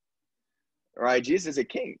 right? Jesus is a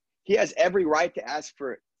king. He has every right to ask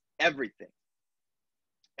for everything.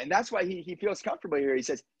 And that's why he feels comfortable here. He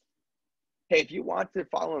says, hey, if you want to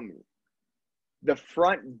follow me, the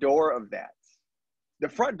front door of that, The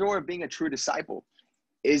front door of being a true disciple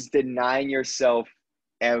is denying yourself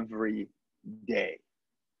every day.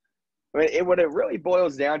 What it really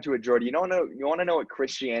boils down to, Jordy, you want to know what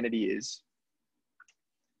Christianity is?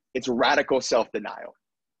 It's radical self-denial.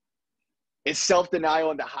 It's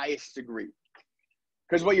self-denial in the highest degree.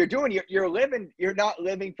 Because what you're doing, you're not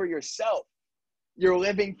living for yourself. You're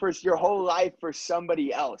living for your whole life for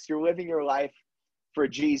somebody else. You're living your life for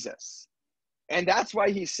Jesus. And that's why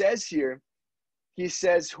he says here, he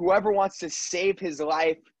says, whoever wants to save his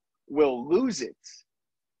life will lose it.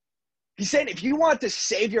 He's saying, if you want to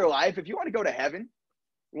save your life, if you want to go to heaven,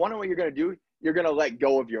 you want to know what you're going to do? You're going to let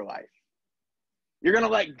go of your life. You're going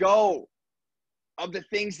to let go of the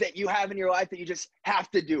things that you have in your life that you just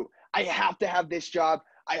have to do. I have to have this job.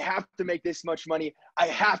 I have to make this much money. I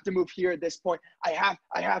have to move here at this point. I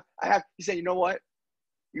have. He said, you know what?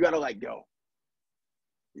 You got to let go.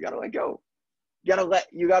 You got to let go.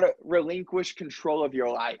 You got to relinquish control of your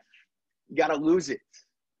life. You got to lose it.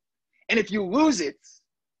 And if you lose it,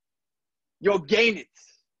 you'll gain it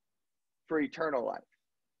for eternal life.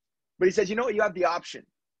 But he says, you know what? You have the option.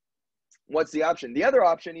 What's the option? The other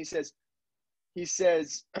option, he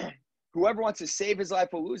says, whoever wants to save his life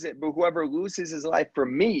will lose it, but whoever loses his life for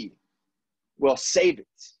me will save it.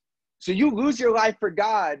 So you lose your life for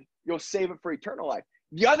God, you'll save it for eternal life.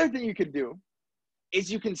 The other thing you can do is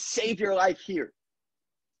you can save your life here.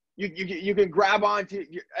 You can grab onto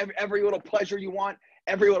every little pleasure you want,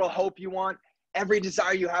 every little hope you want, every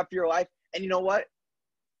desire you have for your life. And you know what?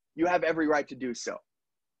 You have every right to do so.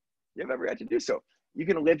 You have every right to do so. You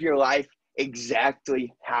can live your life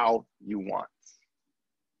exactly how you want.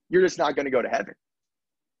 You're just not going to go to heaven.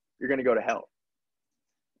 You're going to go to hell,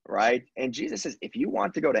 right? And Jesus says, if you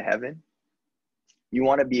want to go to heaven, you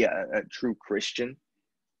want to be a true Christian,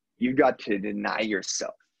 you've got to deny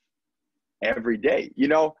yourself every day. You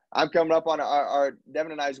know, I'm coming up on our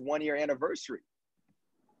Devin and I's 1-year anniversary,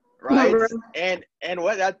 right? And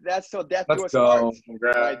what that's till death do us part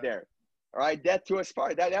right there. All right, death to us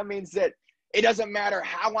part. That means that it doesn't matter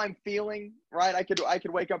how I'm feeling, right? I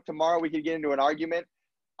could wake up tomorrow, we could get into an argument.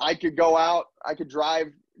 I could go out, I could drive,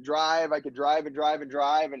 I could drive, and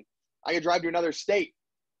I could drive to another state,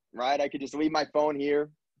 right? I could just leave my phone here.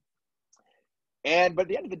 But at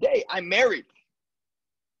the end of the day, I'm married.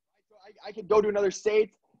 So I could go to another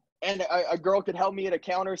state, and a girl could help me at a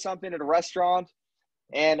counter or something at a restaurant.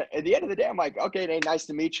 And at the end of the day, I'm like, okay, hey, nice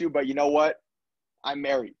to meet you, but you know what? I'm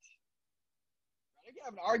married. I can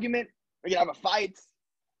have an argument, we can have a fight,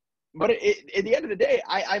 but at the end of the day,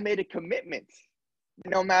 I made a commitment.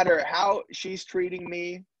 No matter how she's treating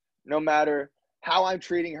me, no matter how I'm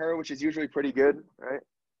treating her, which is usually pretty good, right?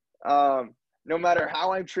 No matter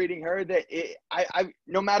how I'm treating her,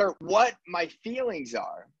 no matter what my feelings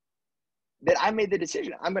are, that I made the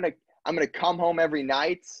decision. I'm gonna come home every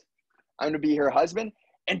night. I'm gonna be her husband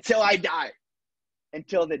until I die,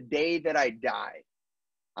 until the day that I die.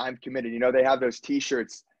 I'm committed. You know, they have those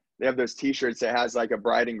T-shirts. They have those T-shirts that has like a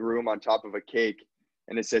bride and groom on top of a cake,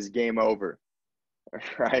 and it says "Game Over."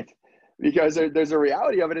 Right? Because there's a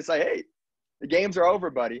reality of it. It's like, hey, the games are over,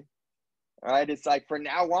 buddy. All right? It's like, from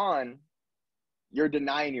now on, you're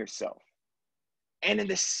denying yourself. And in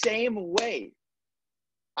the same way,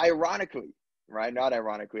 ironically, right? Not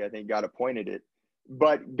ironically, I think God appointed it,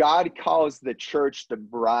 but God calls the church the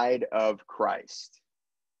bride of Christ.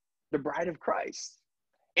 The bride of Christ.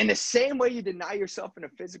 In the same way you deny yourself in a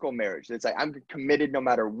physical marriage, it's like, I'm committed no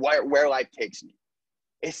matter where life takes me.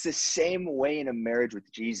 It's the same way in a marriage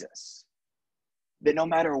with Jesus. That no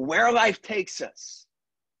matter where life takes us,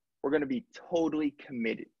 we're going to be totally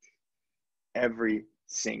committed every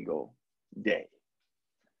single day.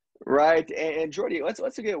 Right? And Jordy, let's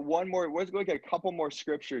look at one more. Let's look at a couple more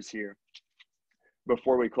scriptures here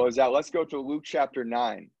before we close out. Let's go to Luke chapter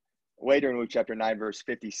 9. Later in Luke chapter 9, verse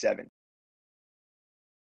 57.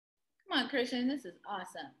 Come on, Christian. This is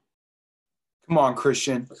awesome. Come on,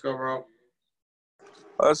 Christian. Let's go, bro.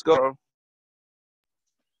 Let's go.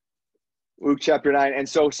 Luke chapter 9. And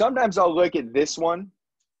so sometimes I'll look at this one,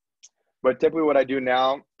 but typically what I do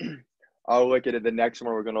now, I'll look at the next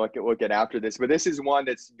one we're going to look at after this. But this is one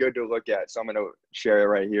that's good to look at, so I'm going to share it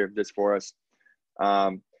right here just for us.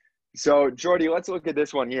 So, Jordy, let's look at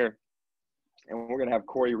this one here, and we're going to have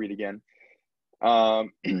Corey read again.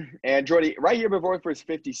 And Jordy, right here before verse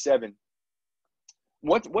 57,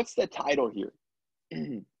 what's the title here?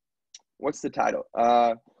 What's the title?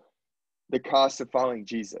 The cost of following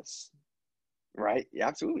Jesus, right? Yeah,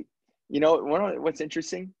 absolutely. You know, what's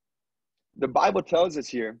interesting? The Bible tells us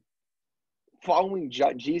here, following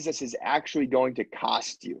Jesus is actually going to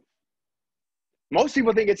cost you. Most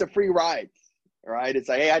people think it's a free ride, right? It's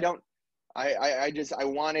like, hey, I don't I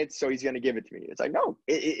want it, so he's going to give it to me. It's like, no,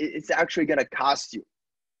 it's actually going to cost you.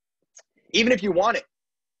 Even if you want it,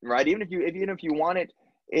 right? Even if you want it,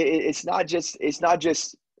 it's not just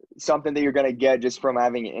something that you're going to get just from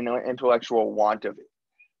having an intellectual want of it,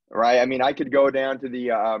 right? I mean, I could go down to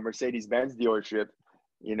the Mercedes-Benz dealership,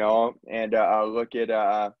 and look at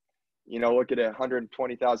a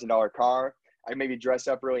 $120,000 car. I maybe dress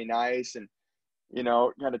up really nice and,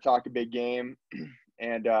 kind of talk a big game,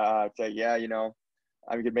 and say, yeah,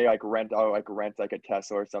 I could maybe rent like a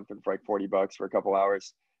Tesla or something for like $40 for a couple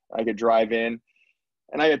hours. I could drive in,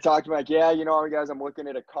 and I could talk to them like, yeah, guys, I'm looking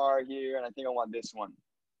at a car here, and I think I want this one.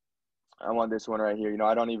 I want this one right here.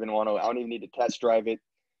 I don't even need to test drive it.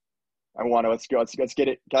 I want to, let's get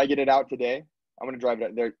it. Can I get it out today? I'm going to drive it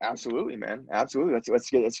out there. Absolutely, man. Absolutely. Let's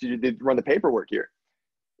run the paperwork here.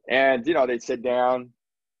 And, they sit down,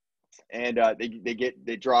 and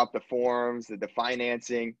they drop the forms, the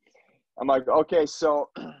financing. I'm like, okay, so,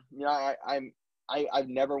 I've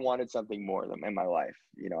never wanted something more in my life.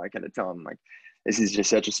 I kind of tell them, like, this is just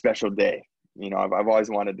such a special day. I've always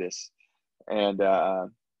wanted this. And, man,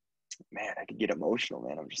 I could get emotional,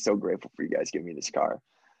 man. I'm just so grateful for you guys giving me this car.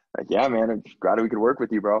 Like, yeah, man, I'm glad we could work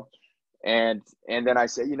with you, bro. And then I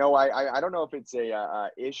say, I don't know if it's a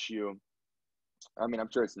issue. I mean, I'm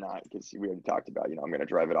sure it's not, because we already talked about, I'm going to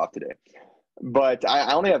drive it off today. But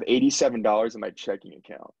I only have $87 in my checking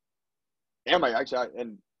account.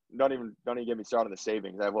 And don't even get me started on the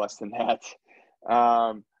savings. I have less than that.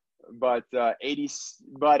 But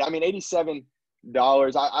 $87.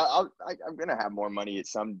 I'm gonna have more money at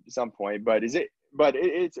some point. But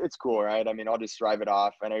it's cool, right? I mean, I'll just drive it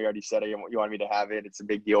off. I know you already said you want me to have it. It's a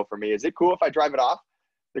big deal for me. Is it cool if I drive it off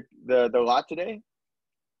the lot today?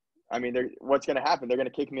 I mean, what's gonna happen? They're gonna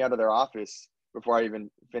kick me out of their office before I even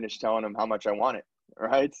finish telling them how much I want it,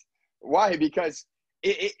 right? Why? Because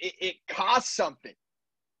it costs something.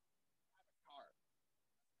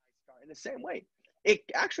 In the same way, it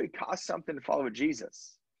actually costs something to follow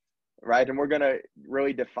Jesus, right? And we're going to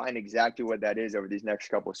really define exactly what that is over these next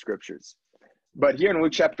couple of scriptures. But here in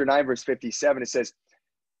Luke chapter 9, verse 57, it says,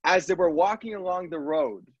 as they were walking along the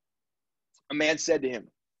road, a man said to him,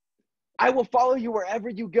 I will follow you wherever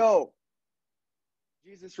you go.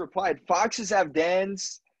 Jesus replied, foxes have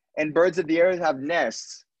dens and birds of the air have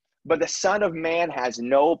nests, but the Son of Man has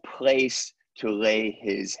no place to lay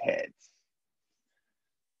his head.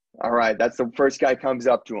 All right, that's the first guy comes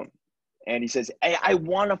up to him. And he says, hey, I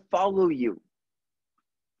want to follow you.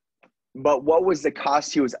 But what was the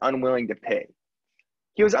cost he was unwilling to pay?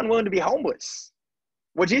 He was unwilling to be homeless.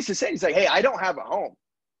 What Jesus said, he's like, hey, I don't have a home.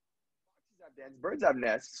 Foxes have dens, birds have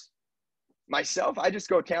nests. Myself, I just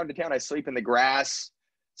go town to town. I sleep in the grass.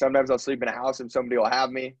 Sometimes I'll sleep in a house and somebody will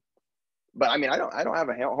have me. But I mean, I don't have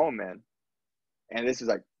a home, man. And this is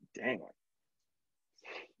like, dang.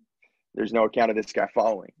 There's no account of this guy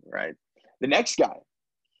following, right? The next guy,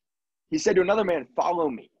 he said to another man, follow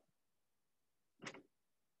me.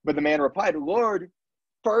 But the man replied, Lord,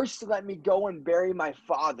 first let me go and bury my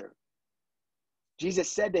father.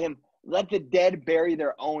 Jesus said to him, let the dead bury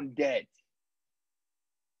their own dead.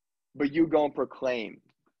 But you go and proclaim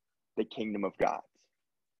the kingdom of God.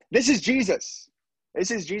 This is Jesus.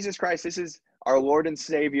 This is Jesus Christ. This is our Lord and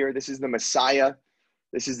Savior. This is the Messiah.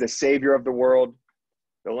 This is the Savior of the world,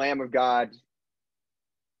 the Lamb of God.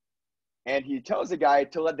 And he tells the guy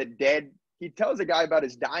to let the dead, he tells the guy about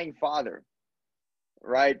his dying father,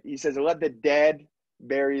 right? He says, let the dead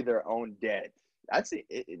bury their own dead.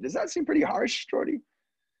 Does that seem pretty harsh, Jordy?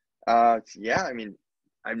 Yeah, I mean,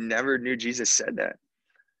 I never knew Jesus said that.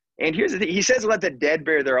 And here's the thing. He says, let the dead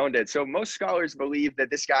bury their own dead. So most scholars believe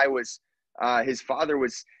that this guy was, his father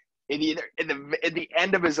was in the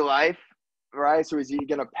end of his life, right? So is he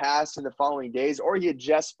going to pass in the following days, or he had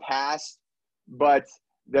just passed, but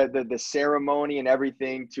the ceremony and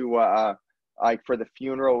everything to like for the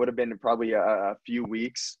funeral would have been probably a few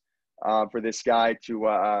weeks for this guy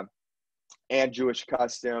to and Jewish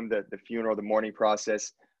custom, the funeral, the mourning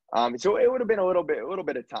process. So it would have been a little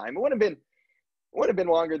bit of time. It would have been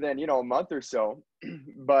longer than a month or so,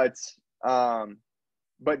 but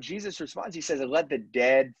Jesus responds. He says, "Let the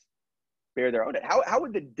dead bury their own dead." How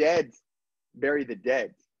would the dead bury the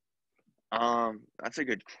dead? That's a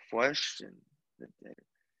good question.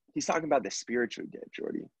 He's talking about the spiritually dead,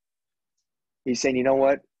 Jordy. He's saying, you know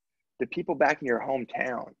what? The people back in your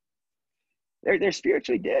hometown, they're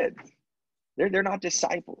spiritually dead. They're not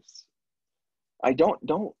disciples. Don't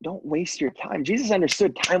waste your time. Jesus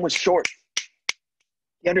understood time was short.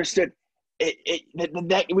 He understood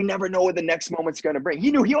that we never know what the next moment's going to bring.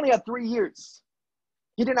 He knew he only had 3 years.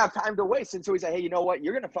 He didn't have time to waste. And so he said, hey, you know what?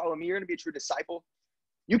 You're going to follow me. You're going to be a true disciple.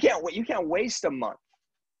 You can't waste a month.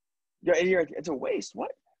 It's a waste.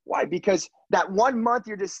 What? Why? Because that 1 month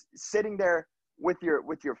you're just sitting there with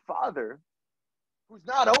your father who's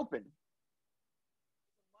not open.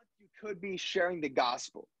 A month you could be sharing the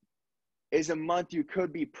gospel. Is a month you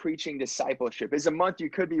could be preaching discipleship. Is a month you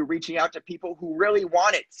could be reaching out to people who really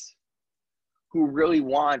want it, who really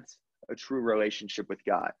want a true relationship with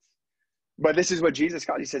God. But this is what Jesus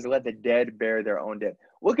calls. He says, let the dead bear their own dead.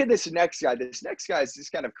 Look at this next guy. This next guy is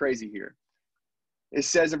just kind of crazy here. It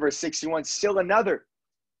says in verse 61, still another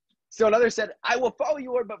said, I will follow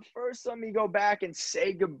you, Lord, but first let me go back and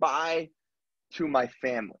say goodbye to my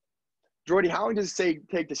family. Jordy, how long does it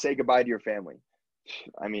take to say goodbye to your family?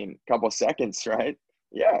 I mean, a couple seconds, right?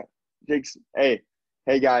 Yeah. It takes, hey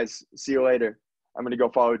guys, see you later. I'm going to go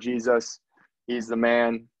follow Jesus. He's the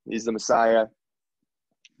man. He's the Messiah.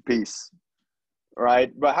 Peace.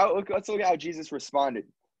 Right? But let's look at how Jesus responded.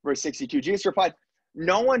 Verse 62, Jesus replied,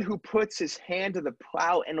 no one who puts his hand to the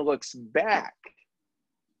plow and looks back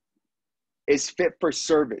is fit for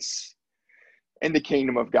service in the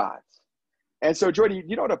kingdom of God. And so, Jordy,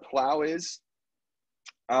 you know what a plow is?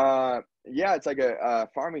 Yeah, it's like a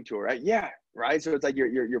farming tool, right? Yeah, right. So it's like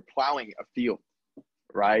you're plowing a field,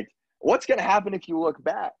 right? What's gonna happen if you look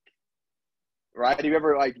back? Right? Have you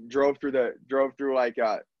ever like drove through like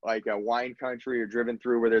a wine country or driven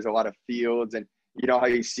through where there's a lot of fields, and you know how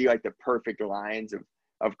you see like the perfect lines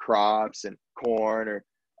of crops and corn or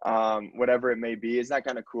whatever it may be? Isn't that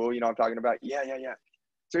kind of cool? You know what I'm talking about? Yeah.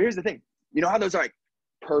 So here's the thing. You know how those are like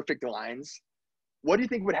perfect lines? What do you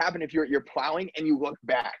think would happen if you're plowing and you look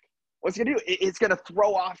back? What's it gonna do? It's gonna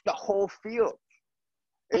throw off the whole field.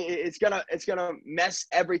 It's gonna mess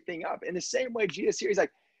everything up. In the same way, Jesus here, he's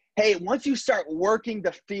like, hey, once you start working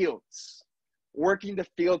the fields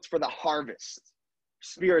for the harvest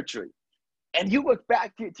spiritually, and you look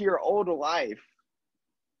back to your old life,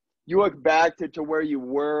 you look back to where you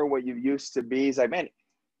were, what you used to be. He's like, man,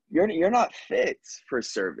 you're not fit for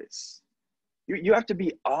service. You have to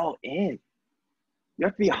be all in. You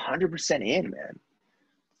have to be 100% in, man.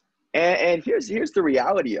 And here's the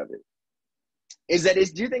reality of it.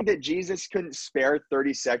 Do you think that Jesus couldn't spare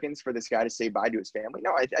 30 seconds for this guy to say bye to his family?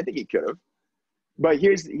 No, I think he could have. But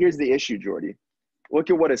here's the issue, Jordy. Look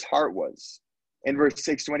at what his heart was. In verse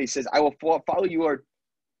 620, he says, I will follow you, Lord,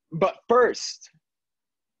 but first,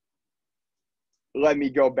 let me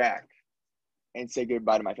go back and say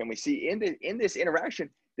goodbye to my family. See, in this interaction,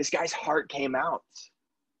 this guy's heart came out.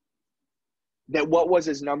 That what was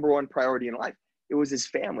his number one priority in life? It was his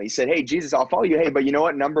family. He said, hey, Jesus, I'll follow you. Hey, but you know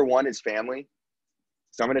what? Number one is family.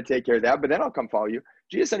 So I'm going to take care of that, but then I'll come follow you.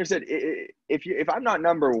 Jesus understood, if I'm not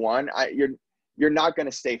number one, you're not going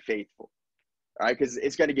to stay faithful, all right? Because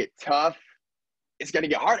it's going to get tough. It's going to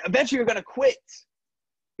get hard. Eventually, you're going to quit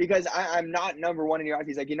because I'm not number one in your life.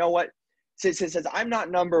 He's like, you know what? Since I'm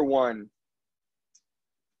not number one,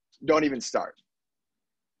 don't even start.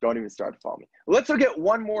 Don't even start to follow me. Let's look at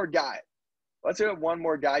one more guy. Let's look at one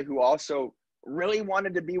more guy who also really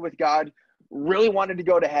wanted to be with God, really wanted to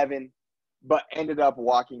go to heaven, but ended up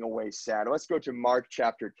walking away sad. Let's go to Mark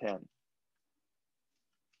chapter 10.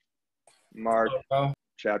 Mark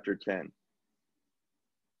chapter 10.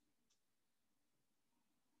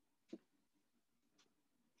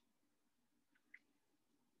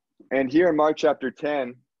 And here in Mark chapter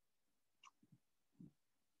 10,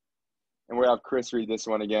 and we'll have Chris read this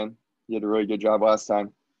one again. He did a really good job last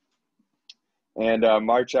time. And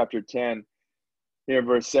Mark chapter 10, here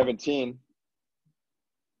verse 17,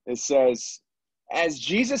 it says, as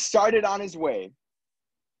Jesus started on his way,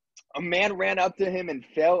 a man ran up to him and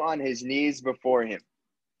fell on his knees before him.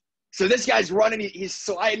 So this guy's running, he's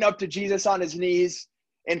sliding up to Jesus on his knees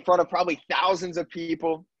in front of probably thousands of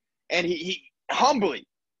people. And he humbly,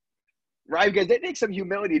 right? Because it takes some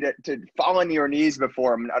humility to fall on your knees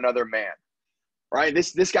before another man, right?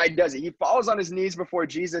 This guy does it. He falls on his knees before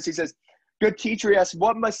Jesus. He says, good teacher, he asks,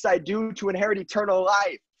 what must I do to inherit eternal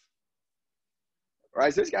life?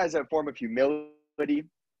 Right? So this guy has a form of humility.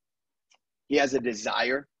 He has a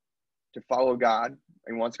desire to follow God.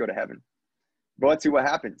 He wants to go to heaven. But let's see what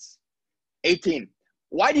happens. 18.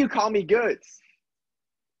 Why do you call me good?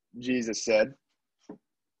 Jesus said. All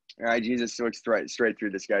right, Jesus looks straight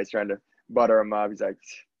through this guy. He's trying to butter him up. He's like,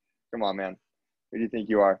 come on, man. Who do you think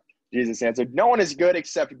you are? Jesus answered, no one is good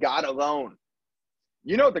except God alone.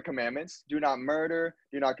 You know the commandments. Do not murder.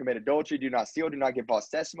 Do not commit adultery. Do not steal. Do not give false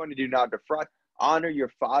testimony. Do not defraud. Honor your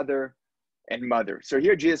father and mother. So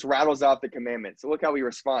here Jesus rattles off the commandments. So look how he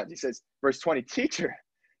responds. He says, verse 20, teacher,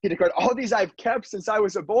 he declared, all these I've kept since I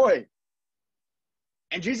was a boy.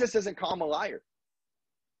 And Jesus doesn't call him a liar.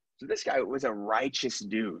 So this guy was a righteous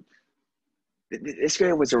dude. This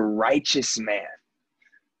guy was a righteous man,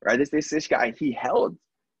 right? This guy, he held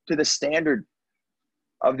to the standard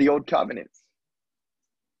of the old covenant.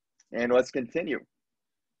 And let's continue.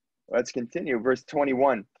 Verse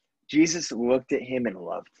 21. Jesus looked at him and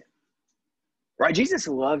loved him. Right? Jesus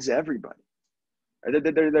loves everybody.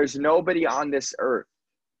 There's nobody on this earth.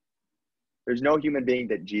 There's no human being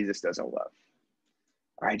that Jesus doesn't love.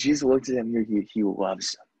 All right, Jesus looked at him here. He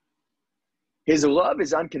loves him. His love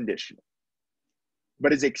is unconditional,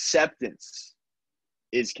 but his acceptance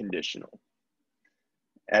is conditional.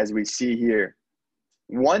 As we see here,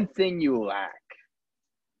 one thing you lack,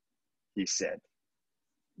 he said.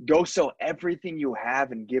 Go sell everything you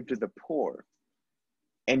have and give to the poor,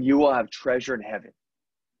 and you will have treasure in heaven.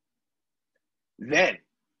 Then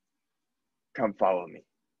come follow me.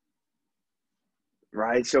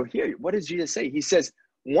 Right? So here, what does Jesus say? He says,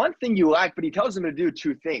 one thing you lack, but he tells them to do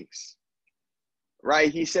two things.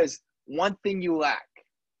 Right? He says, one thing you lack.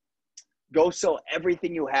 Go sell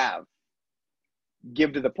everything you have.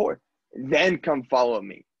 Give to the poor. Then come follow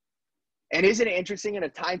me. And isn't it interesting in a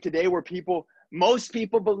time today where most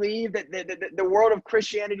people believe that the world of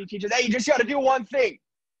Christianity teaches, hey, you just got to do one thing.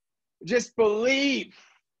 Just believe.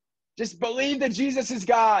 Just believe that Jesus is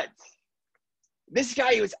God. This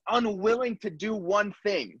guy was unwilling to do one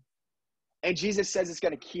thing. And Jesus says it's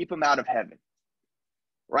going to keep him out of heaven.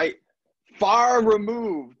 Right? Far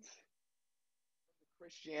removed from the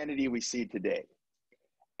Christianity we see today.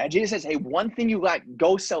 And Jesus says, hey, one thing you lack,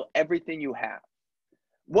 go sell everything you have.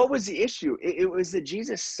 What was the issue? It was that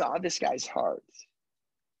Jesus saw this guy's heart.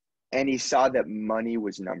 And he saw that money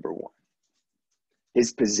was number one.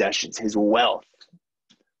 His possessions, his wealth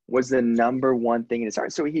was the number one thing in his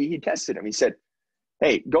heart. So he tested him. He said,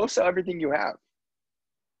 hey, go sell everything you have.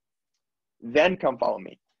 Then come follow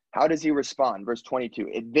me. How does he respond? Verse 22.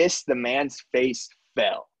 At this, the man's face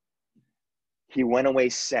fell. He went away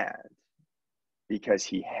sad because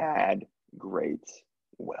he had great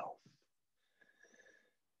wealth.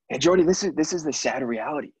 And Jordy, this is the sad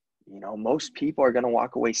reality. You know, most people are going to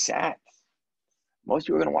walk away sad. Most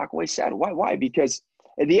people are going to walk away sad. Why? Because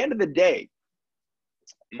at the end of the day,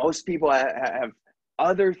 most people have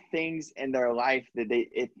other things in their life that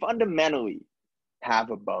they fundamentally have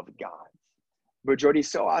above God. But Jordy,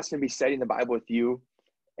 it's so awesome to be studying the Bible with you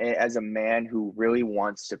as a man who really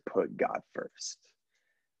wants to put God first.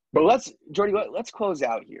 But let's close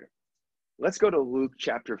out here. Let's go to Luke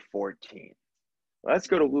chapter 14. Let's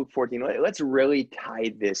go to Luke 14. Let's really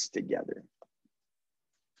tie this together.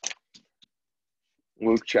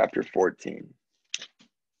 Luke chapter 14.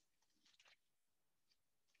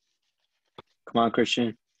 Come on,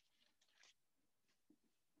 Christian.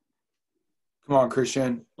 Come on,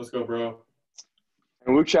 Christian. Let's go, bro.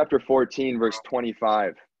 In Luke chapter 14, verse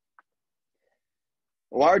 25.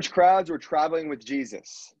 Large crowds were traveling with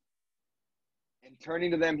Jesus. And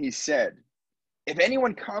turning to them, he said, if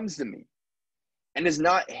anyone comes to me and does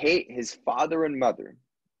not hate his father and mother,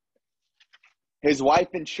 his wife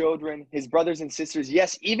and children, his brothers and sisters,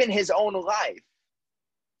 yes, even his own life,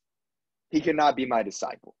 he cannot be my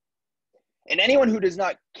disciple. And anyone who does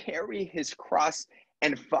not carry his cross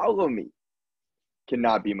and follow me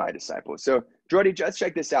cannot be my disciple. So, Jordy, just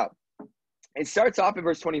check this out. It starts off in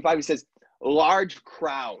verse 25. He says, large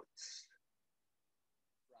crowds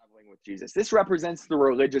traveling with Jesus. This represents the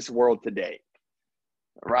religious world today,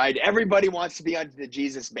 right? Everybody wants to be on the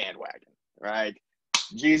Jesus bandwagon, right?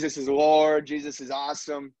 Jesus is Lord. Jesus is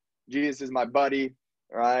awesome. Jesus is my buddy,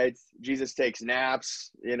 right? Jesus takes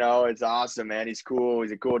naps. You know, it's awesome, man. He's cool.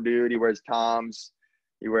 He's a cool dude. He wears Toms.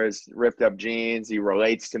 He wears ripped up jeans. He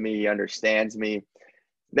relates to me. He understands me.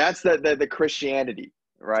 That's the Christianity,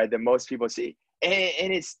 right, that most people see.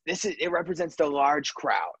 And it represents the large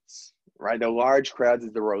crowds, right? The large crowds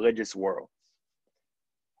is the religious world.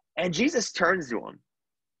 And Jesus turns to him.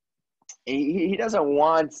 He doesn't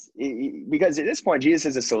want, because at this point, Jesus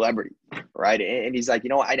is a celebrity, right? And he's like, you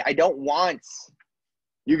know, I don't want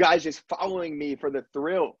you guys just following me for the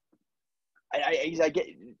thrill. He's like,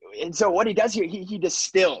 and so what he does here, he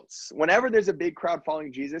distills. Whenever there's a big crowd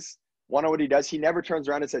following Jesus, one of what he does, he never turns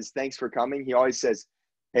around and says, thanks for coming. He always says,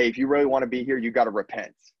 hey, if you really want to be here, you got to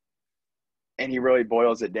repent. And he really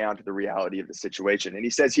boils it down to the reality of the situation. And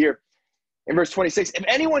he says here in verse 26, if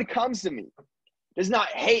anyone comes to me, does not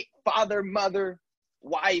hate father, mother,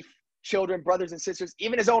 wife, children, brothers and sisters,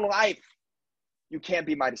 even his own life, you can't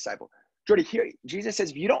be my disciple. Jordy, here, Jesus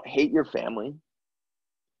says, if you don't hate your family,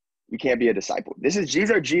 you can't be a disciple. These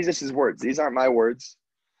are Jesus's words. These aren't my words.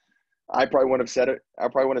 I probably wouldn't have said it. I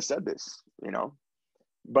probably wouldn't have said this, you know.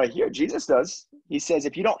 But here, Jesus does. He says,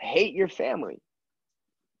 if you don't hate your family,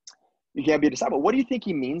 You can't be a disciple. What do you think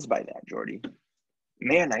he means by that, Jordy?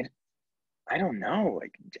 Man, I don't know.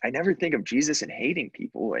 Like, I never think of Jesus and hating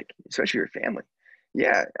people, like, especially your family.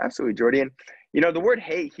 Yeah, absolutely, Jordy. And, the word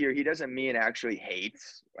hate here, he doesn't mean actually hate,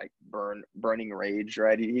 like burning rage,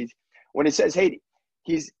 right? He's when it says hate,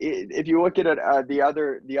 if you look at it,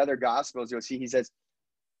 the other gospels, you'll see he says,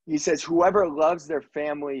 whoever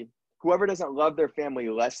doesn't love their family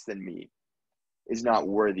less than me is not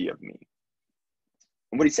worthy of me.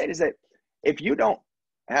 And what he's saying is that if you don't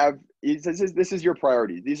have, this is your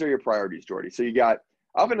priorities. These are your priorities, Jordy. So you got,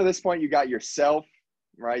 up until this point, you got yourself,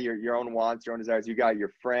 right? Your own wants, your own desires. You got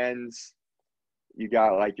your friends. You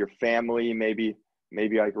got like your family, maybe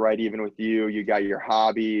like right even with you. You got your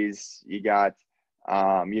hobbies. You got,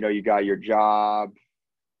 you got your job.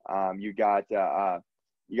 You got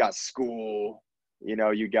school.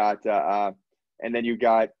 You got, and then you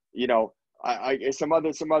got, some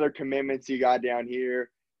other commitments you got down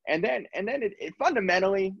here. And then it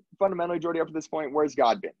fundamentally, Jordy, up to this point, where's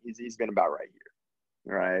God been? He's been about right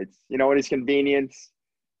here, right? When it's convenient,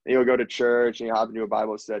 you'll go to church and you'll hop into a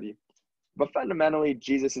Bible study. But fundamentally,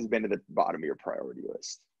 Jesus has been to the bottom of your priority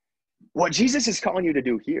list. What Jesus is calling you to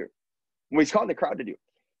do here, what he's calling the crowd to do,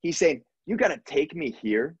 he's saying, you got to take me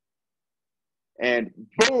here and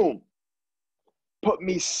boom, put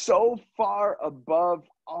me so far above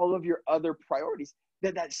all of your other priorities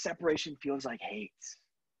that separation feels like hate.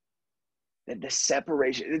 The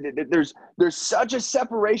separation, there's such a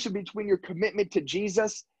separation between your commitment to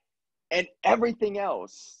Jesus and everything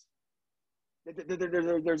else.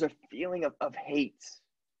 There's a feeling of hate,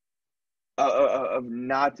 of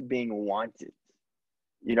not being wanted.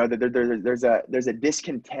 There's a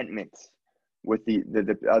discontentment with the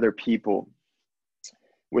other people,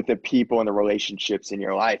 with the people and the relationships in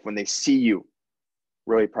your life when they see you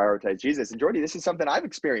really prioritize Jesus. And Jordy, this is something I've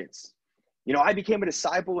experienced. I became a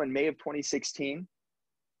disciple in May of 2016.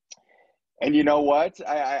 And you know what?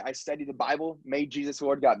 I studied the Bible, made Jesus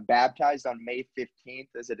Lord, got baptized on May 15th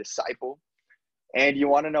as a disciple. And you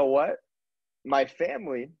want to know what? My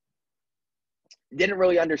family didn't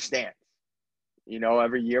really understand.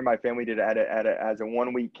 Every year my family did as a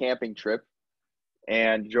 1 week camping trip.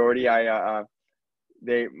 And Jordy, my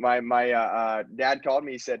dad called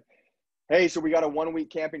me. He said, hey, so we got a 1 week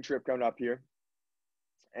camping trip coming up here.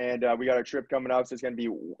 And we got a trip coming up. So it's going to be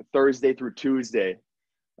Thursday through Tuesday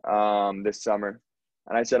this summer.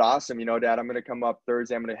 And I said, awesome. Dad, I'm going to come up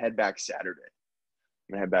Thursday. I'm going to head back Saturday.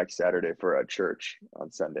 I'm going to head back Saturday for a church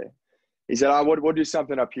on Sunday. He said, we'll do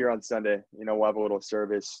something up here on Sunday. We'll have a little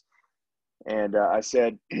service. And I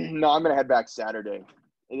said, no, I'm going to head back Saturday.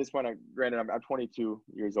 At this point, granted, I'm 22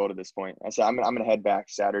 years old at this point. I said, I'm going to head back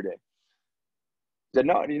Saturday. He said,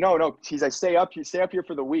 no. He's like, stay up here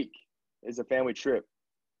for the week. It's a family trip.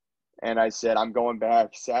 And I said, I'm going back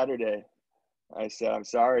Saturday. I said, I'm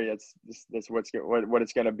sorry. That's what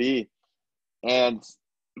it's going to be. And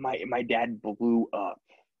my dad blew up.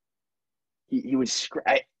 He was,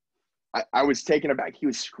 I was taken aback. He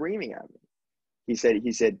was screaming at me. He said,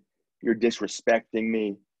 you're disrespecting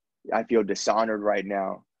me. I feel dishonored right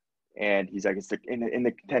now. And he's like, it's in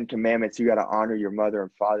the 10 Commandments, you got to honor your mother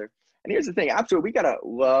and father. And here's the thing. Absolutely. We got to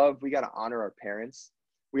honor our parents.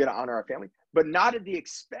 We got to honor our family, but not at the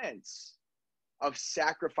expense of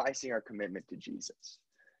sacrificing our commitment to Jesus.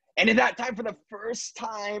 And in that time, for the first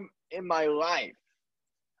time in my life,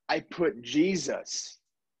 I put Jesus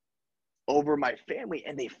over my family,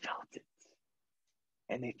 and they felt it.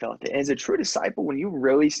 And as a true disciple, when you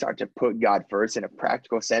really start to put God first in a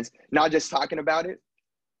practical sense, not just talking about it,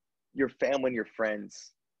 your family and your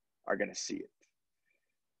friends are going to see it.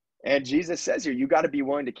 And Jesus says here, you got to be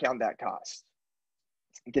willing to count that cost.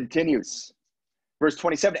 It continues. Verse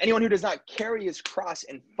 27, anyone who does not carry his cross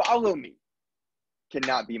and follow me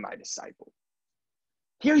cannot be my disciple.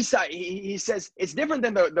 Here he says, it's different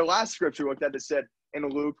than the last scripture we looked at that said in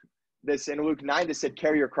Luke 9 that said,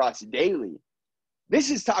 carry your cross daily.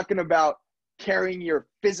 This is talking about carrying your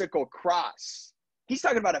physical cross. He's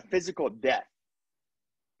talking about a physical death.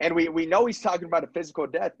 And we know he's talking about a physical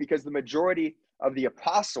death because the majority of the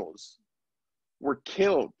apostles were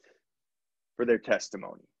killed for their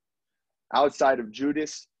testimony. Outside of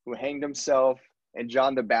Judas, who hanged himself, and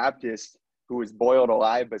John the Baptist, who was boiled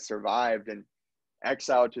alive but survived and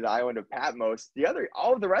exiled to the island of Patmos,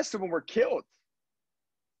 all of the rest of them were killed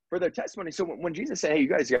for their testimony. So when Jesus said, hey, you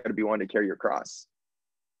guys got to be willing to carry your cross,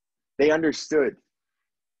 they understood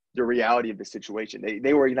the reality of the situation.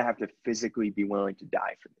 They were going to have to physically be willing to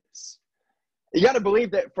die for this. You got to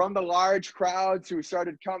believe that from the large crowds who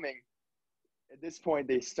started coming, at this point,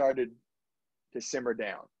 they started to simmer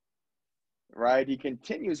down. right? He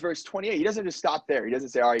continues, verse 28. He doesn't just stop there. He doesn't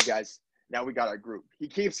say, all right, guys, now we got our group. He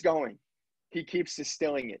keeps going. He keeps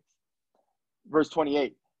distilling it. Verse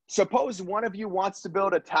 28. Suppose one of you wants to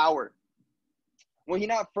build a tower. Will he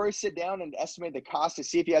not first sit down and estimate the cost to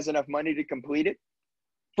see if he has enough money to complete it?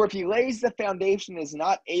 For if he lays the foundation and is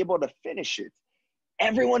not able to finish it,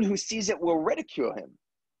 everyone who sees it will ridicule him,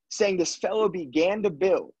 saying, this fellow began to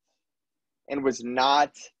build and was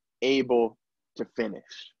not able to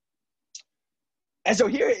finish. And so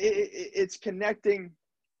here it's connecting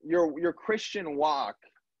your Christian walk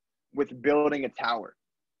with building a tower.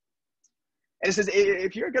 And it says,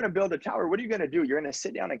 if you're going to build a tower, what are you going to do? You're going to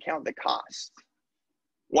sit down and count the cost.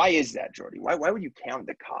 Why is that, Jordy? Why would you count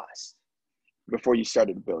the cost before you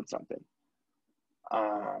started to build something?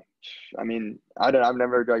 I mean, I've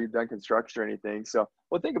never done construction or anything. So,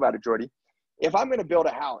 well, think about it, Jordy. If I'm going to build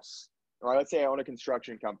a house, or let's say I own a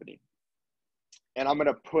construction company, and I'm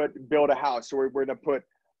going to build a house, so we're going to put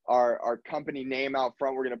our company name out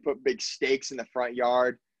front. We're going to put big stakes in the front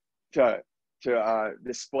yard to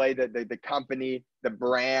display the company, the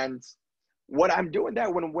brand. What I'm doing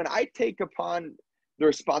that when I take upon the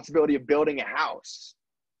responsibility of building a house,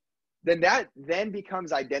 then that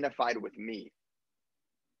becomes identified with me.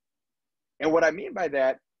 And what I mean by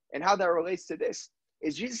that, and how that relates to this,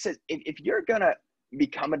 is Jesus says, if you're going to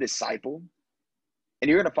become a disciple and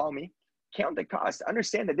you're going to follow me, count the cost.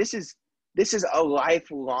 Understand that this is a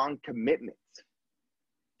lifelong commitment.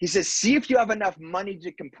 He says, see if you have enough money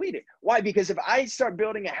to complete it. Why? Because if I start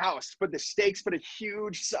building a house, put the stakes, put a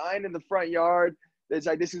huge sign in the front yard, it's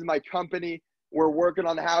like, this is my company, we're working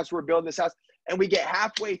on the house, we're building this house, and we get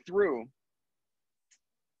halfway through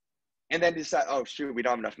and then decide, oh shoot, we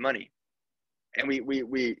don't have enough money. And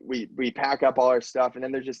we pack up all our stuff, and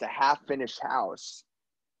then there's just a half-finished house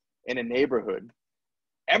in a neighborhood.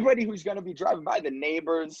 Everybody who's going to be driving by, the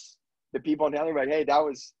neighbors, the people in town, they're like, hey, that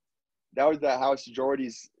was the house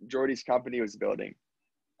Jordy's company was building.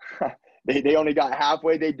 They only got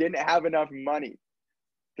halfway. They didn't have enough money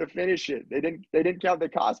to finish it. They didn't count the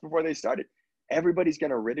cost before they started. Everybody's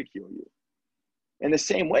going to ridicule you. In the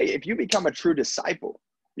same way, if you become a true disciple,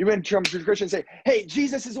 you become a true Christian and say, hey,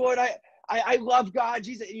 Jesus is Lord, I love God,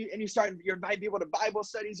 Jesus, and you invite people to Bible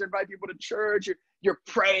studies, you invite people to church, you're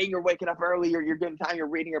praying, you're waking up early, you're getting time, you're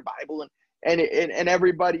reading your Bible, and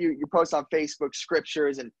everybody, you post on Facebook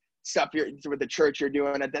scriptures and stuff with the church you're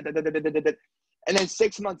doing, and then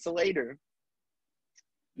 6 months later,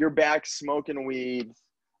 you're back smoking weed,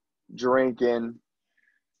 drinking,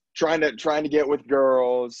 trying to get with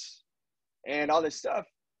girls, and all this stuff.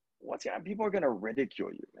 People are gonna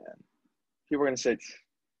ridicule you, man. People are gonna say,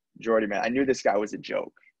 Jordy, man, I knew this guy was a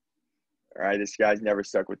joke. All right, this guy's never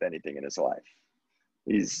stuck with anything in his life.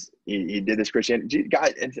 He did this Christianity.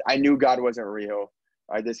 God, I knew God wasn't real.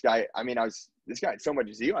 All right, this guy had so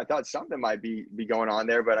much zeal. I thought something might be going on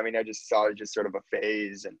there, but I mean, I just saw it just sort of a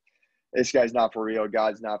phase. And this guy's not for real.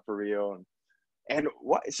 God's not for real. And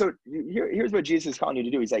what? So here's what Jesus is calling you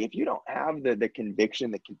to do. He's like, if you don't have the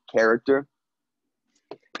conviction, the character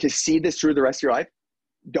to see this through the rest of your life,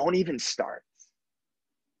 don't even start.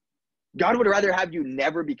 God would rather have you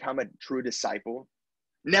never become a true disciple.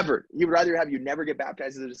 Never. He would rather have you never get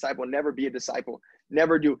baptized as a disciple, never be a disciple,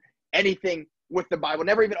 never do anything with the Bible,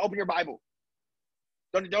 never even open your Bible.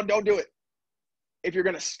 Don't do it. If you're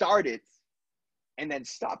going to start it and then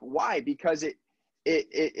stop. Why? Because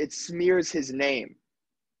it smears his name.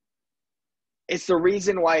 It's the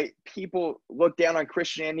reason why people look down on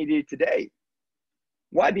Christianity today.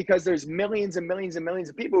 Why? Because there's millions and millions and millions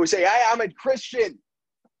of people who say, hey, I'm a Christian.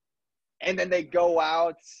 And then they go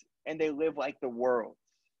out and they live like the world.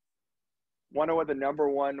 Wonder what the number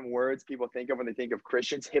one words people think of when they think of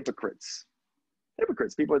Christians? Hypocrites.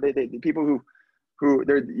 Hypocrites. People who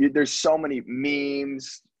there's so many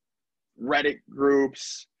memes, Reddit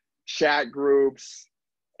groups, chat groups,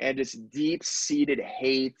 and just deep-seated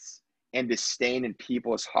hate and disdain in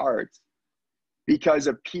people's hearts because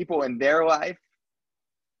of people in their life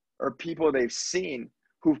or people they've seen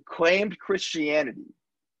who've claimed Christianity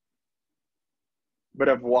but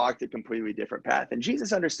have walked a completely different path. And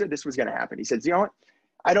Jesus understood this was going to happen. He said, you know what?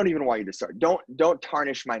 I don't even want you to start. Don't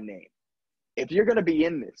tarnish my name. If you're going to be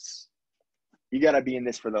in this, you got to be in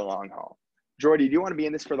this for the long haul. Jordy, do you want to be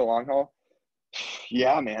in this for the long haul?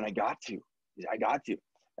 Yeah, man, I got to.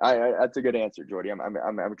 That's a good answer, Jordy.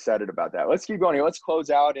 I'm excited about that. Let's keep going here. Let's close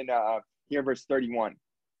out in here in verse 31. It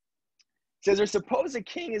says, or suppose a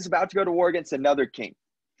king is about to go to war against another king.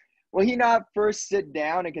 Will he not first sit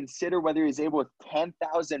down and consider whether he's able with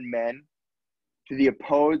 10,000 men to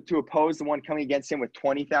oppose the one coming against him with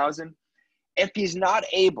 20,000? If he's not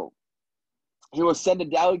able, He will send a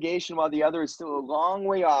delegation while the other is still a long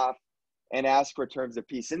way off and ask for terms of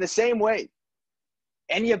peace. In the same way,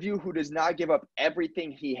 any of you who does not give up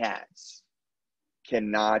everything he has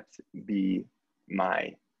cannot be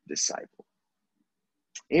my disciple.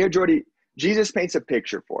 Here, Jordy, Jesus paints a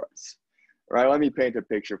picture for us. All right, let me paint a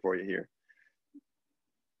picture for you here.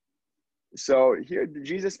 So here,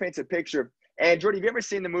 Jesus paints a picture. And Jordy, have you ever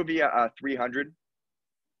seen the movie 300?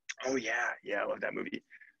 Oh, yeah, I love that movie.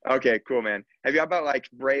 Okay, cool, man. Have you heard about like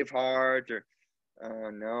Braveheart or?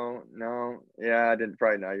 No. Yeah, I didn't.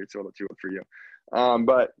 Probably not. You're a little too old for you.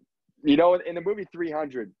 But you know, in the movie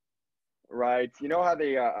 300, right? You know how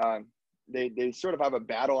they sort of have a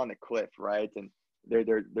battle on the cliff, right? And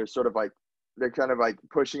they're sort of like they're kind of like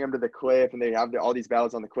pushing them to the cliff, and they have all these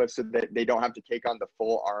battles on the cliff so that they don't have to take on the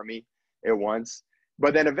full army at once.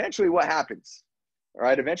 But then eventually, what happens? All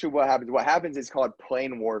right. Eventually, what happens? What happens is called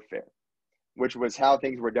plain warfare, which was how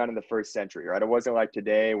things were done in the first century, right? It wasn't like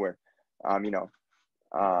today where,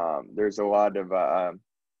 there's a lot of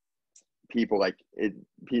people like it.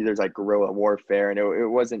 There's like guerrilla warfare, and it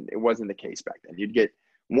wasn't the case back then. You'd get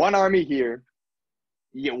one army here,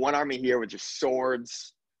 with just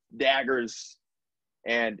swords, daggers,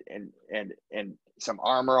 and some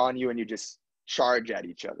armor on you, and you just charge at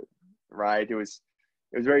each other, right? It was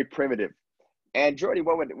very primitive. And Jordy,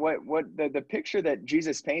 what the picture that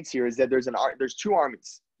Jesus paints here is that there's two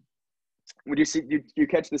armies. Would you see? You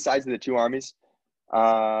catch the size of the two armies?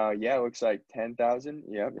 Yeah, it looks like 10,000.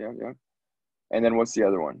 Yeah. And then what's the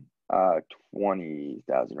other one?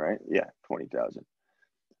 20,000, right? Yeah, 20,000.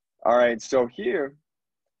 All right. So here,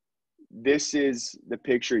 this is the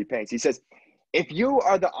picture he paints. He says, if you're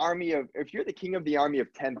the king of the army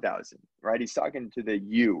of 10,000, right? He's talking to the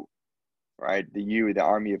you, right? The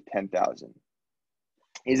army of 10,000.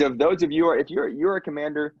 He's of those of you, if you're a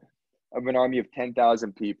commander of an army of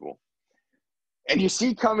 10,000 people, and you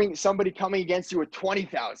see somebody coming against you with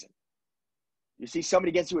 20,000. You see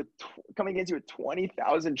somebody coming against you with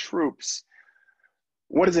 20,000 troops.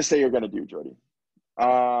 What does it say you're going to do, Jordy?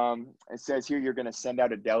 It says here you're going to send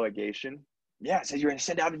out a delegation. Yeah, it says you're going to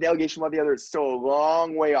send out a delegation while the other is still a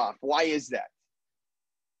long way off. Why is that?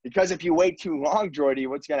 Because if you wait too long, Jordy,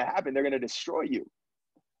 what's going to happen? They're going to destroy you.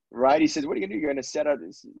 Right? He says, what are you going to do? You're going to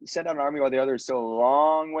send out an army while the other is still a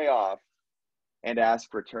long way off and ask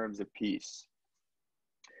for terms of peace.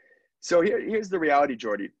 So here's the reality,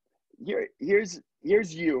 Jordy. Here's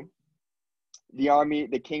you,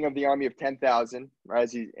 the king of the army of 10,000,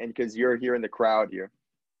 right? And because you're here in the crowd here.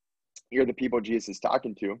 You're the people Jesus is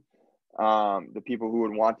talking to, the people who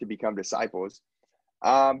would want to become disciples.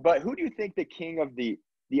 But who do you think the king of the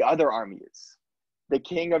other army is? The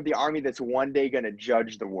king of the army that's one day going to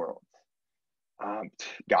judge the world.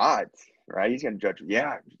 God, right? He's going to judge.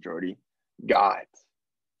 Yeah, Jordy, God.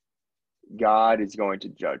 God is going to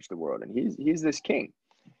judge the world, and he's this king.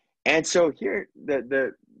 And so here,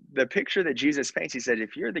 the picture that Jesus paints, he said,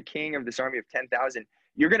 if you're the king of this army of 10,000,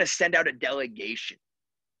 you're going to send out a delegation.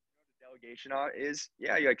 You know what a delegation is?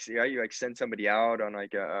 Yeah, you send somebody out on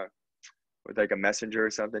with a messenger or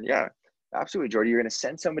something. Yeah, absolutely, Jordy. You're going to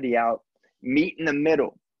send somebody out, meet in the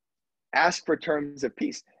middle, ask for terms of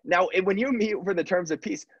peace. Now, when you meet for the terms of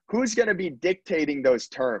peace, who's going to be dictating those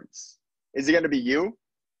terms? Is it going to be you?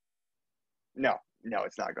 No,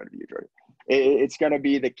 it's not going to be you, Jordy. It's going to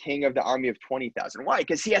be the king of the army of 20,000. Why?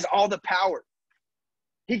 Because he has all the power.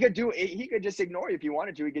 He could just ignore you if he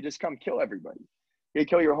wanted to. He could just come kill everybody. He could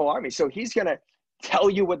kill your whole army. So he's going to tell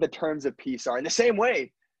you what the terms of peace are. In the same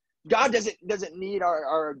way, God doesn't need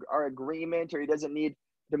our agreement, or he doesn't need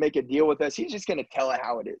to make a deal with us. He's just going to tell us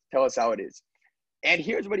how it is. And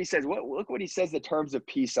here's what he says. Look what he says the terms of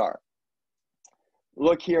peace are.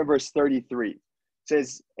 Look here in verse 33. It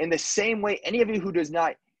says, in the same way, any of you who does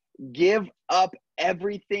not give up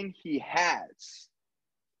everything he has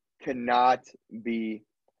cannot be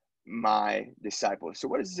my disciple. So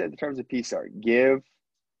what does it say the terms of peace are? Give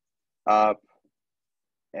up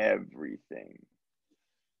everything.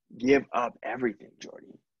 Give up everything,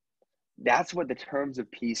 Jordy. That's what the terms of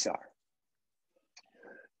peace are.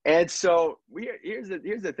 And so here's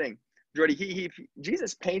the thing, Jordy.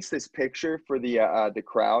 Jesus paints this picture for the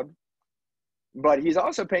crowd, but he's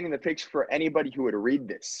also painting the picture for anybody who would read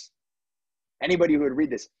this. Anybody who would read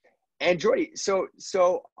this. And Jordy, so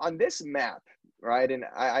on this map, right? And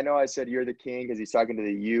I know I said you're the king because he's talking to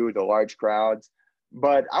the large crowds,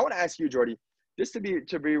 but I want to ask you, Jordy, just to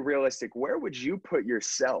be realistic, where would you put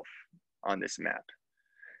yourself on this map?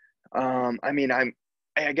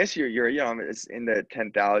 I guess you're it's in the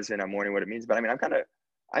 10,000. I'm wondering what it means, but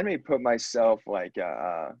I may put myself like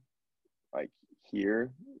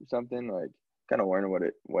here or something, like kind of learn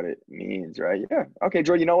what it means, right? Yeah. Okay,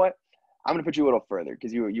 Jordan, you know what? I'm going to put you a little further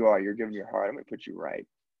because you're giving your heart. I'm going to put you right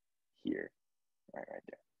here. Right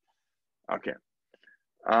there. Okay.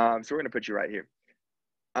 So we're going to put you right here.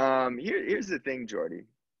 Here's the thing, Jordy.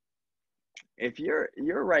 If you're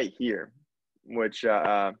right here, which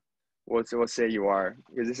we'll say you are,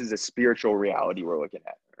 because this is a spiritual reality we're looking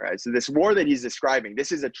at, right? So this war that he's describing,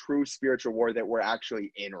 this is a true spiritual war that we're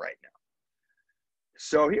actually in right now.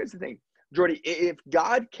 So here's the thing, Jordy, if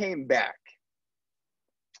God came back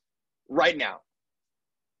right now,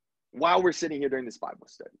 while we're sitting here during this Bible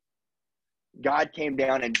study, God came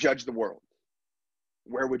down and judged the world,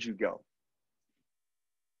 where would you go?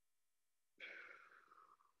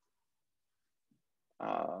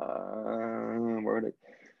 Where would it?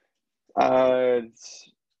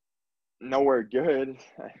 Nowhere good.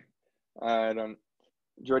 I don't.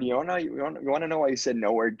 Jordy, you want to know why you said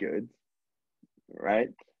nowhere good, right?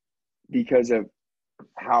 Because of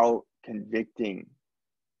how convicting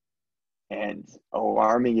and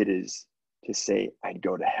alarming it is to say I'd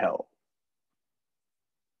go to hell.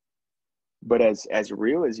 But as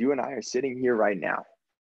real as you and I are sitting here right now,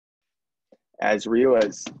 as real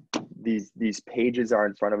as these pages are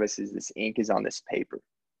in front of us, as this ink is on this paper,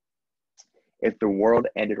 if the world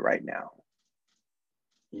ended right now,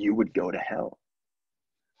 you would go to hell.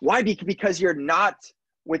 Why? Because you're not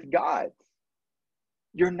with God.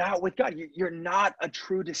 You're not with God. You're not a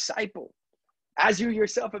true disciple, as you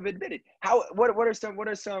yourself have admitted. What are some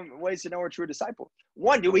ways to know a true disciple?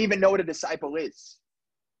 One, do we even know what a disciple is?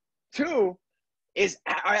 Two, is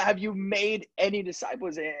have you made any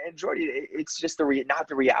disciples? And Jordy, it's just not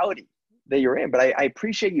the reality that you're in. But I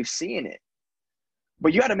appreciate you seeing it.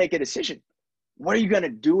 But you got to make a decision. What are you going to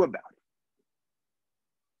do about it?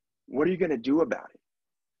 What are you going to do about it?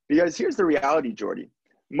 Because here's the reality, Jordy.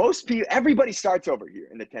 Most people, everybody starts over here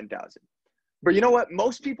in the 10,000. But you know what?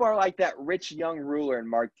 Most people are like that rich young ruler in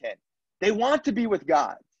Mark 10. They want to be with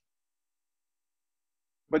God,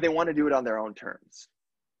 but they want to do it on their own terms.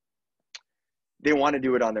 They want to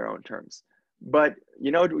do it on their own terms. But you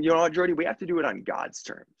know what, Jordy? We have to do it on God's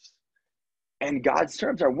terms. And God's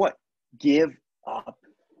terms are what? Give up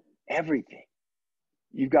everything.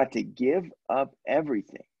 You've got to give up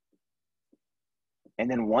everything. And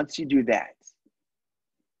then once you do that,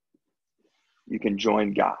 you can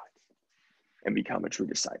join God and become a true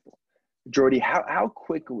disciple. Jordy, how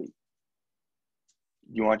quickly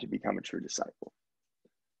do you want to become a true disciple?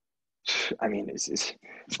 I mean, as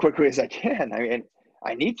quickly as I can. I mean,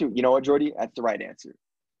 I need to. You know what, Jordy? That's the right answer.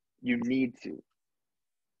 You need to.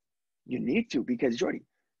 You need to, because Jordy,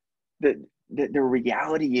 the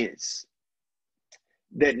reality is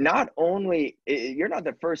that not only, you're not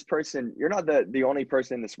the first person, you're not the only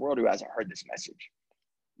person in this world who hasn't heard this message.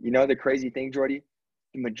 You know the crazy thing, Jordy?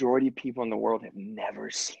 The majority of people in the world have never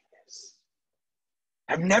seen this.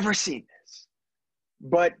 I've never seen this.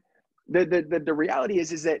 But the reality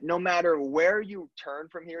is that no matter where you turn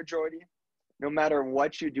from here, Jordy, no matter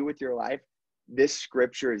what you do with your life, this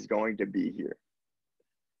scripture is going to be here.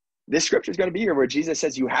 This scripture is going to be here where Jesus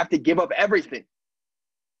says you have to give up everything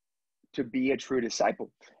to be a true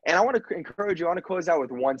disciple. And I want to encourage you, I want to close out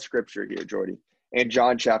with one scripture here, Jordy, in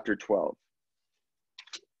John chapter 12.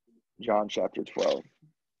 John chapter 12.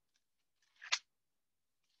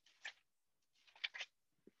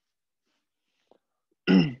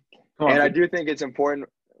 And I do think it's important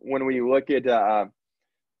when we look at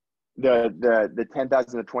the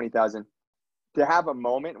 10,000 to 20,000 to have a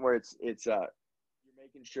moment where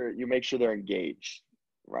you make sure they're engaged,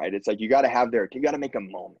 right? It's like you got to make a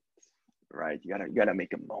moment, right? You got to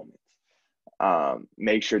make a moment.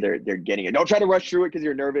 Make sure they're getting it. Don't try to rush through it because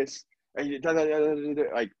you're nervous.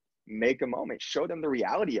 Like, make a moment. Show them the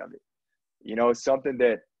reality of it. You know, something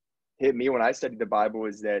that hit me when I studied the Bible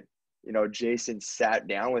is that, you know, Jason sat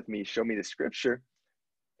down with me, showed me the scripture,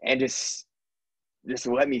 and just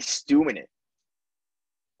let me stew in it.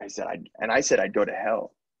 I said I'd go to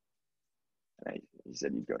hell. And he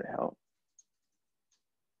said you'd go to hell.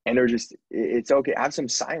 And it's okay. Have some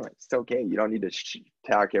silence. It's okay. You don't need to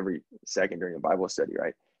talk every second during a Bible study,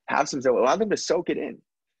 right? Have some, allow them to soak it in.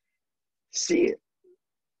 See it.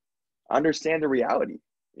 Understand the reality.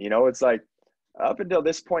 You know, it's like up until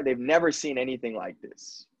this point, they've never seen anything like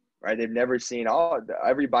this, right? They've never seen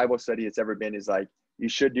every Bible study it's ever been is like, you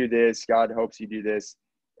should do this. God hopes you do this.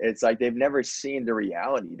 It's like they've never seen the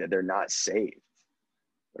reality that they're not saved,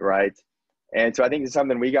 right? And so I think it's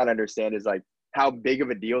something we got to understand is like how big of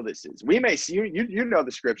a deal this is. We may see, you know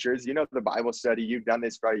the scriptures, you know the Bible study. You've done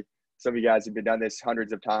this probably. Some of you guys have done this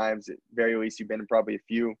hundreds of times. At very least, you've been in probably a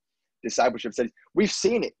few discipleship studies. We've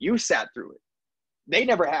seen it. You sat through it. They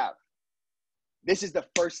never have. This is the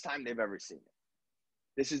first time they've ever seen it.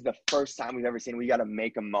 This is the first time we've ever seen it. We got to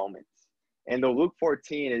make a moment. And the Luke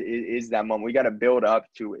 14 is that moment. We got to build up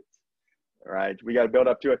to it, right? We got to build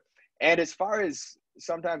up to it. And as far as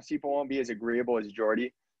sometimes people won't be as agreeable as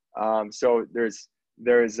Jordy, so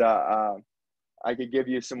I could give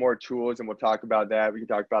you some more tools, and we'll talk about that. We can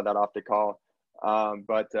talk about that off the call.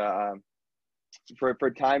 But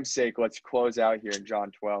for time's sake, let's close out here in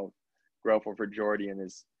John 12. Grateful for Jordy and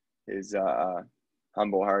his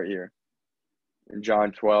humble heart here. In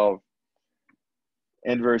John 12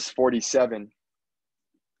 and verse 47.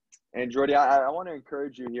 And Jordy, I want to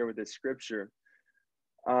encourage you here with this scripture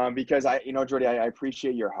because Jordy, I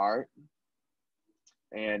appreciate your heart,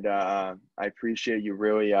 and I appreciate you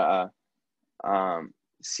really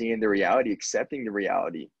seeing the reality, accepting the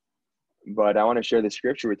reality. But I want to share the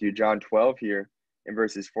scripture with you, John 12 here in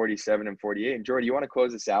verses 47 and 48. And Jordy, you want to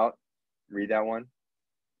close this out? Read that one.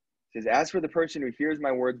 It says, as for the person who hears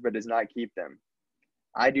my words but does not keep them,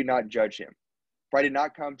 I do not judge him. For I did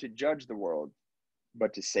not come to judge the world,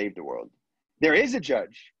 but to save the world. There is a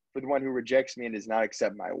judge for the one who rejects me and does not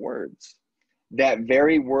accept my words. That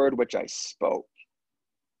very word which I spoke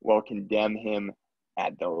will condemn him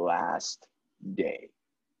at the last day.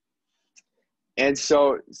 And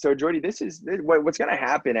so Jordy, this is what's going to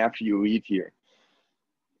happen after you leave here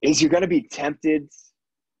is you're going to be tempted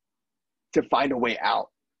to find a way out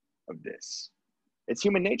of this. It's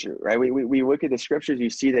human nature, right? We look at the scriptures, you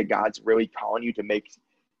see that God's really calling you to make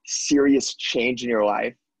serious change in your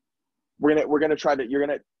life. We're gonna try to,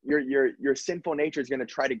 your sinful nature is gonna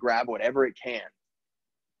try to grab whatever it can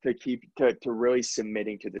to really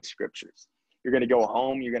submitting to the scriptures. You're gonna go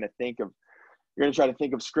home, you're gonna try to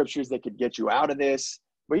think of scriptures that could get you out of this.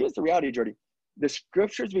 But here's the reality, Jordy. The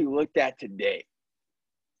scriptures we looked at today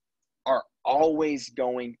are always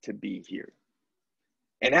going to be here.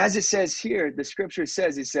 And as it says here, the scripture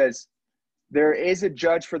says, there is a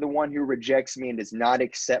judge for the one who rejects me and does not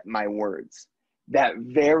accept my words. That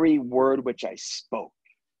very word which I spoke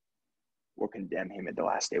will condemn him at the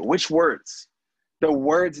last day. Which words? The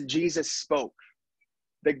words Jesus spoke,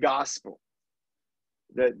 the gospel,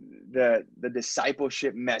 the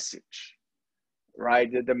discipleship message,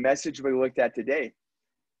 right? The message we looked at today.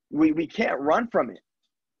 We can't run from it.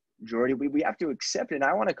 Jordy, we have to accept it. And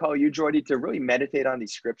I want to call you, Jordy, to really meditate on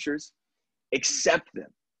these scriptures. Accept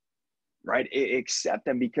them, right? Accept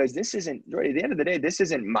them, because this isn't, Jordy, at the end of the day, this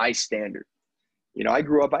isn't my standard. I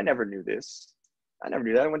grew up, I never knew this. I never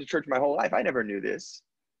knew that. I went to church my whole life. I never knew this.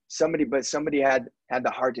 Somebody had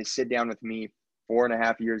the heart to sit down with me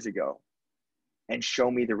 4.5 years ago and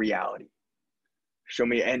show me the reality. Show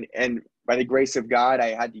me, and by the grace of God, I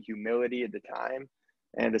had the humility at the time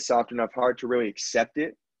and the soft enough heart to really accept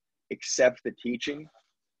it. Accept the teaching.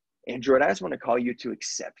 And Jordan, I just want to call you to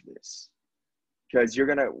accept this, because you're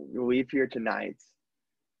going to leave here tonight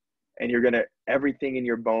and everything in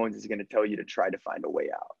your bones is going to tell you to try to find a way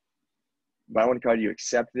out. But I want to call you to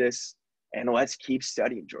accept this, and let's keep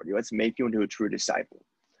studying, Jordy. Let's make you into a true disciple.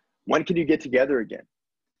 When can you get together again?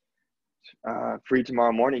 Free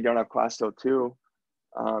tomorrow morning. You don't have class till 2.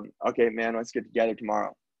 Okay, man, let's get together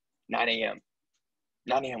tomorrow. 9 a.m.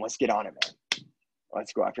 9 a.m. Let's get on it, man.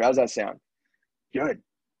 Let's go after. How's that sound? Good.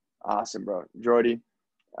 Awesome, bro. Jordy,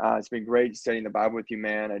 it's been great studying the Bible with you,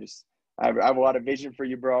 man. I have a lot of vision for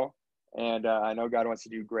you, bro. And I know God wants to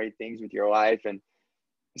do great things with your life. And I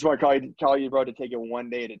just want to call you, bro, to take it one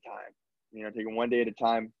day at a time. Take it one day at a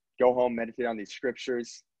time. Go home, meditate on these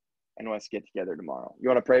scriptures, and let's get together tomorrow. You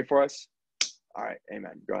want to pray for us? All right.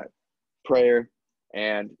 Amen. Go ahead. Prayer.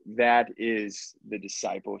 And that is the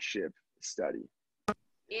discipleship study.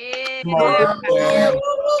 Come on.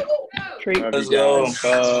 Let's go.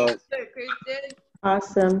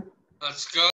 Awesome. Let's go.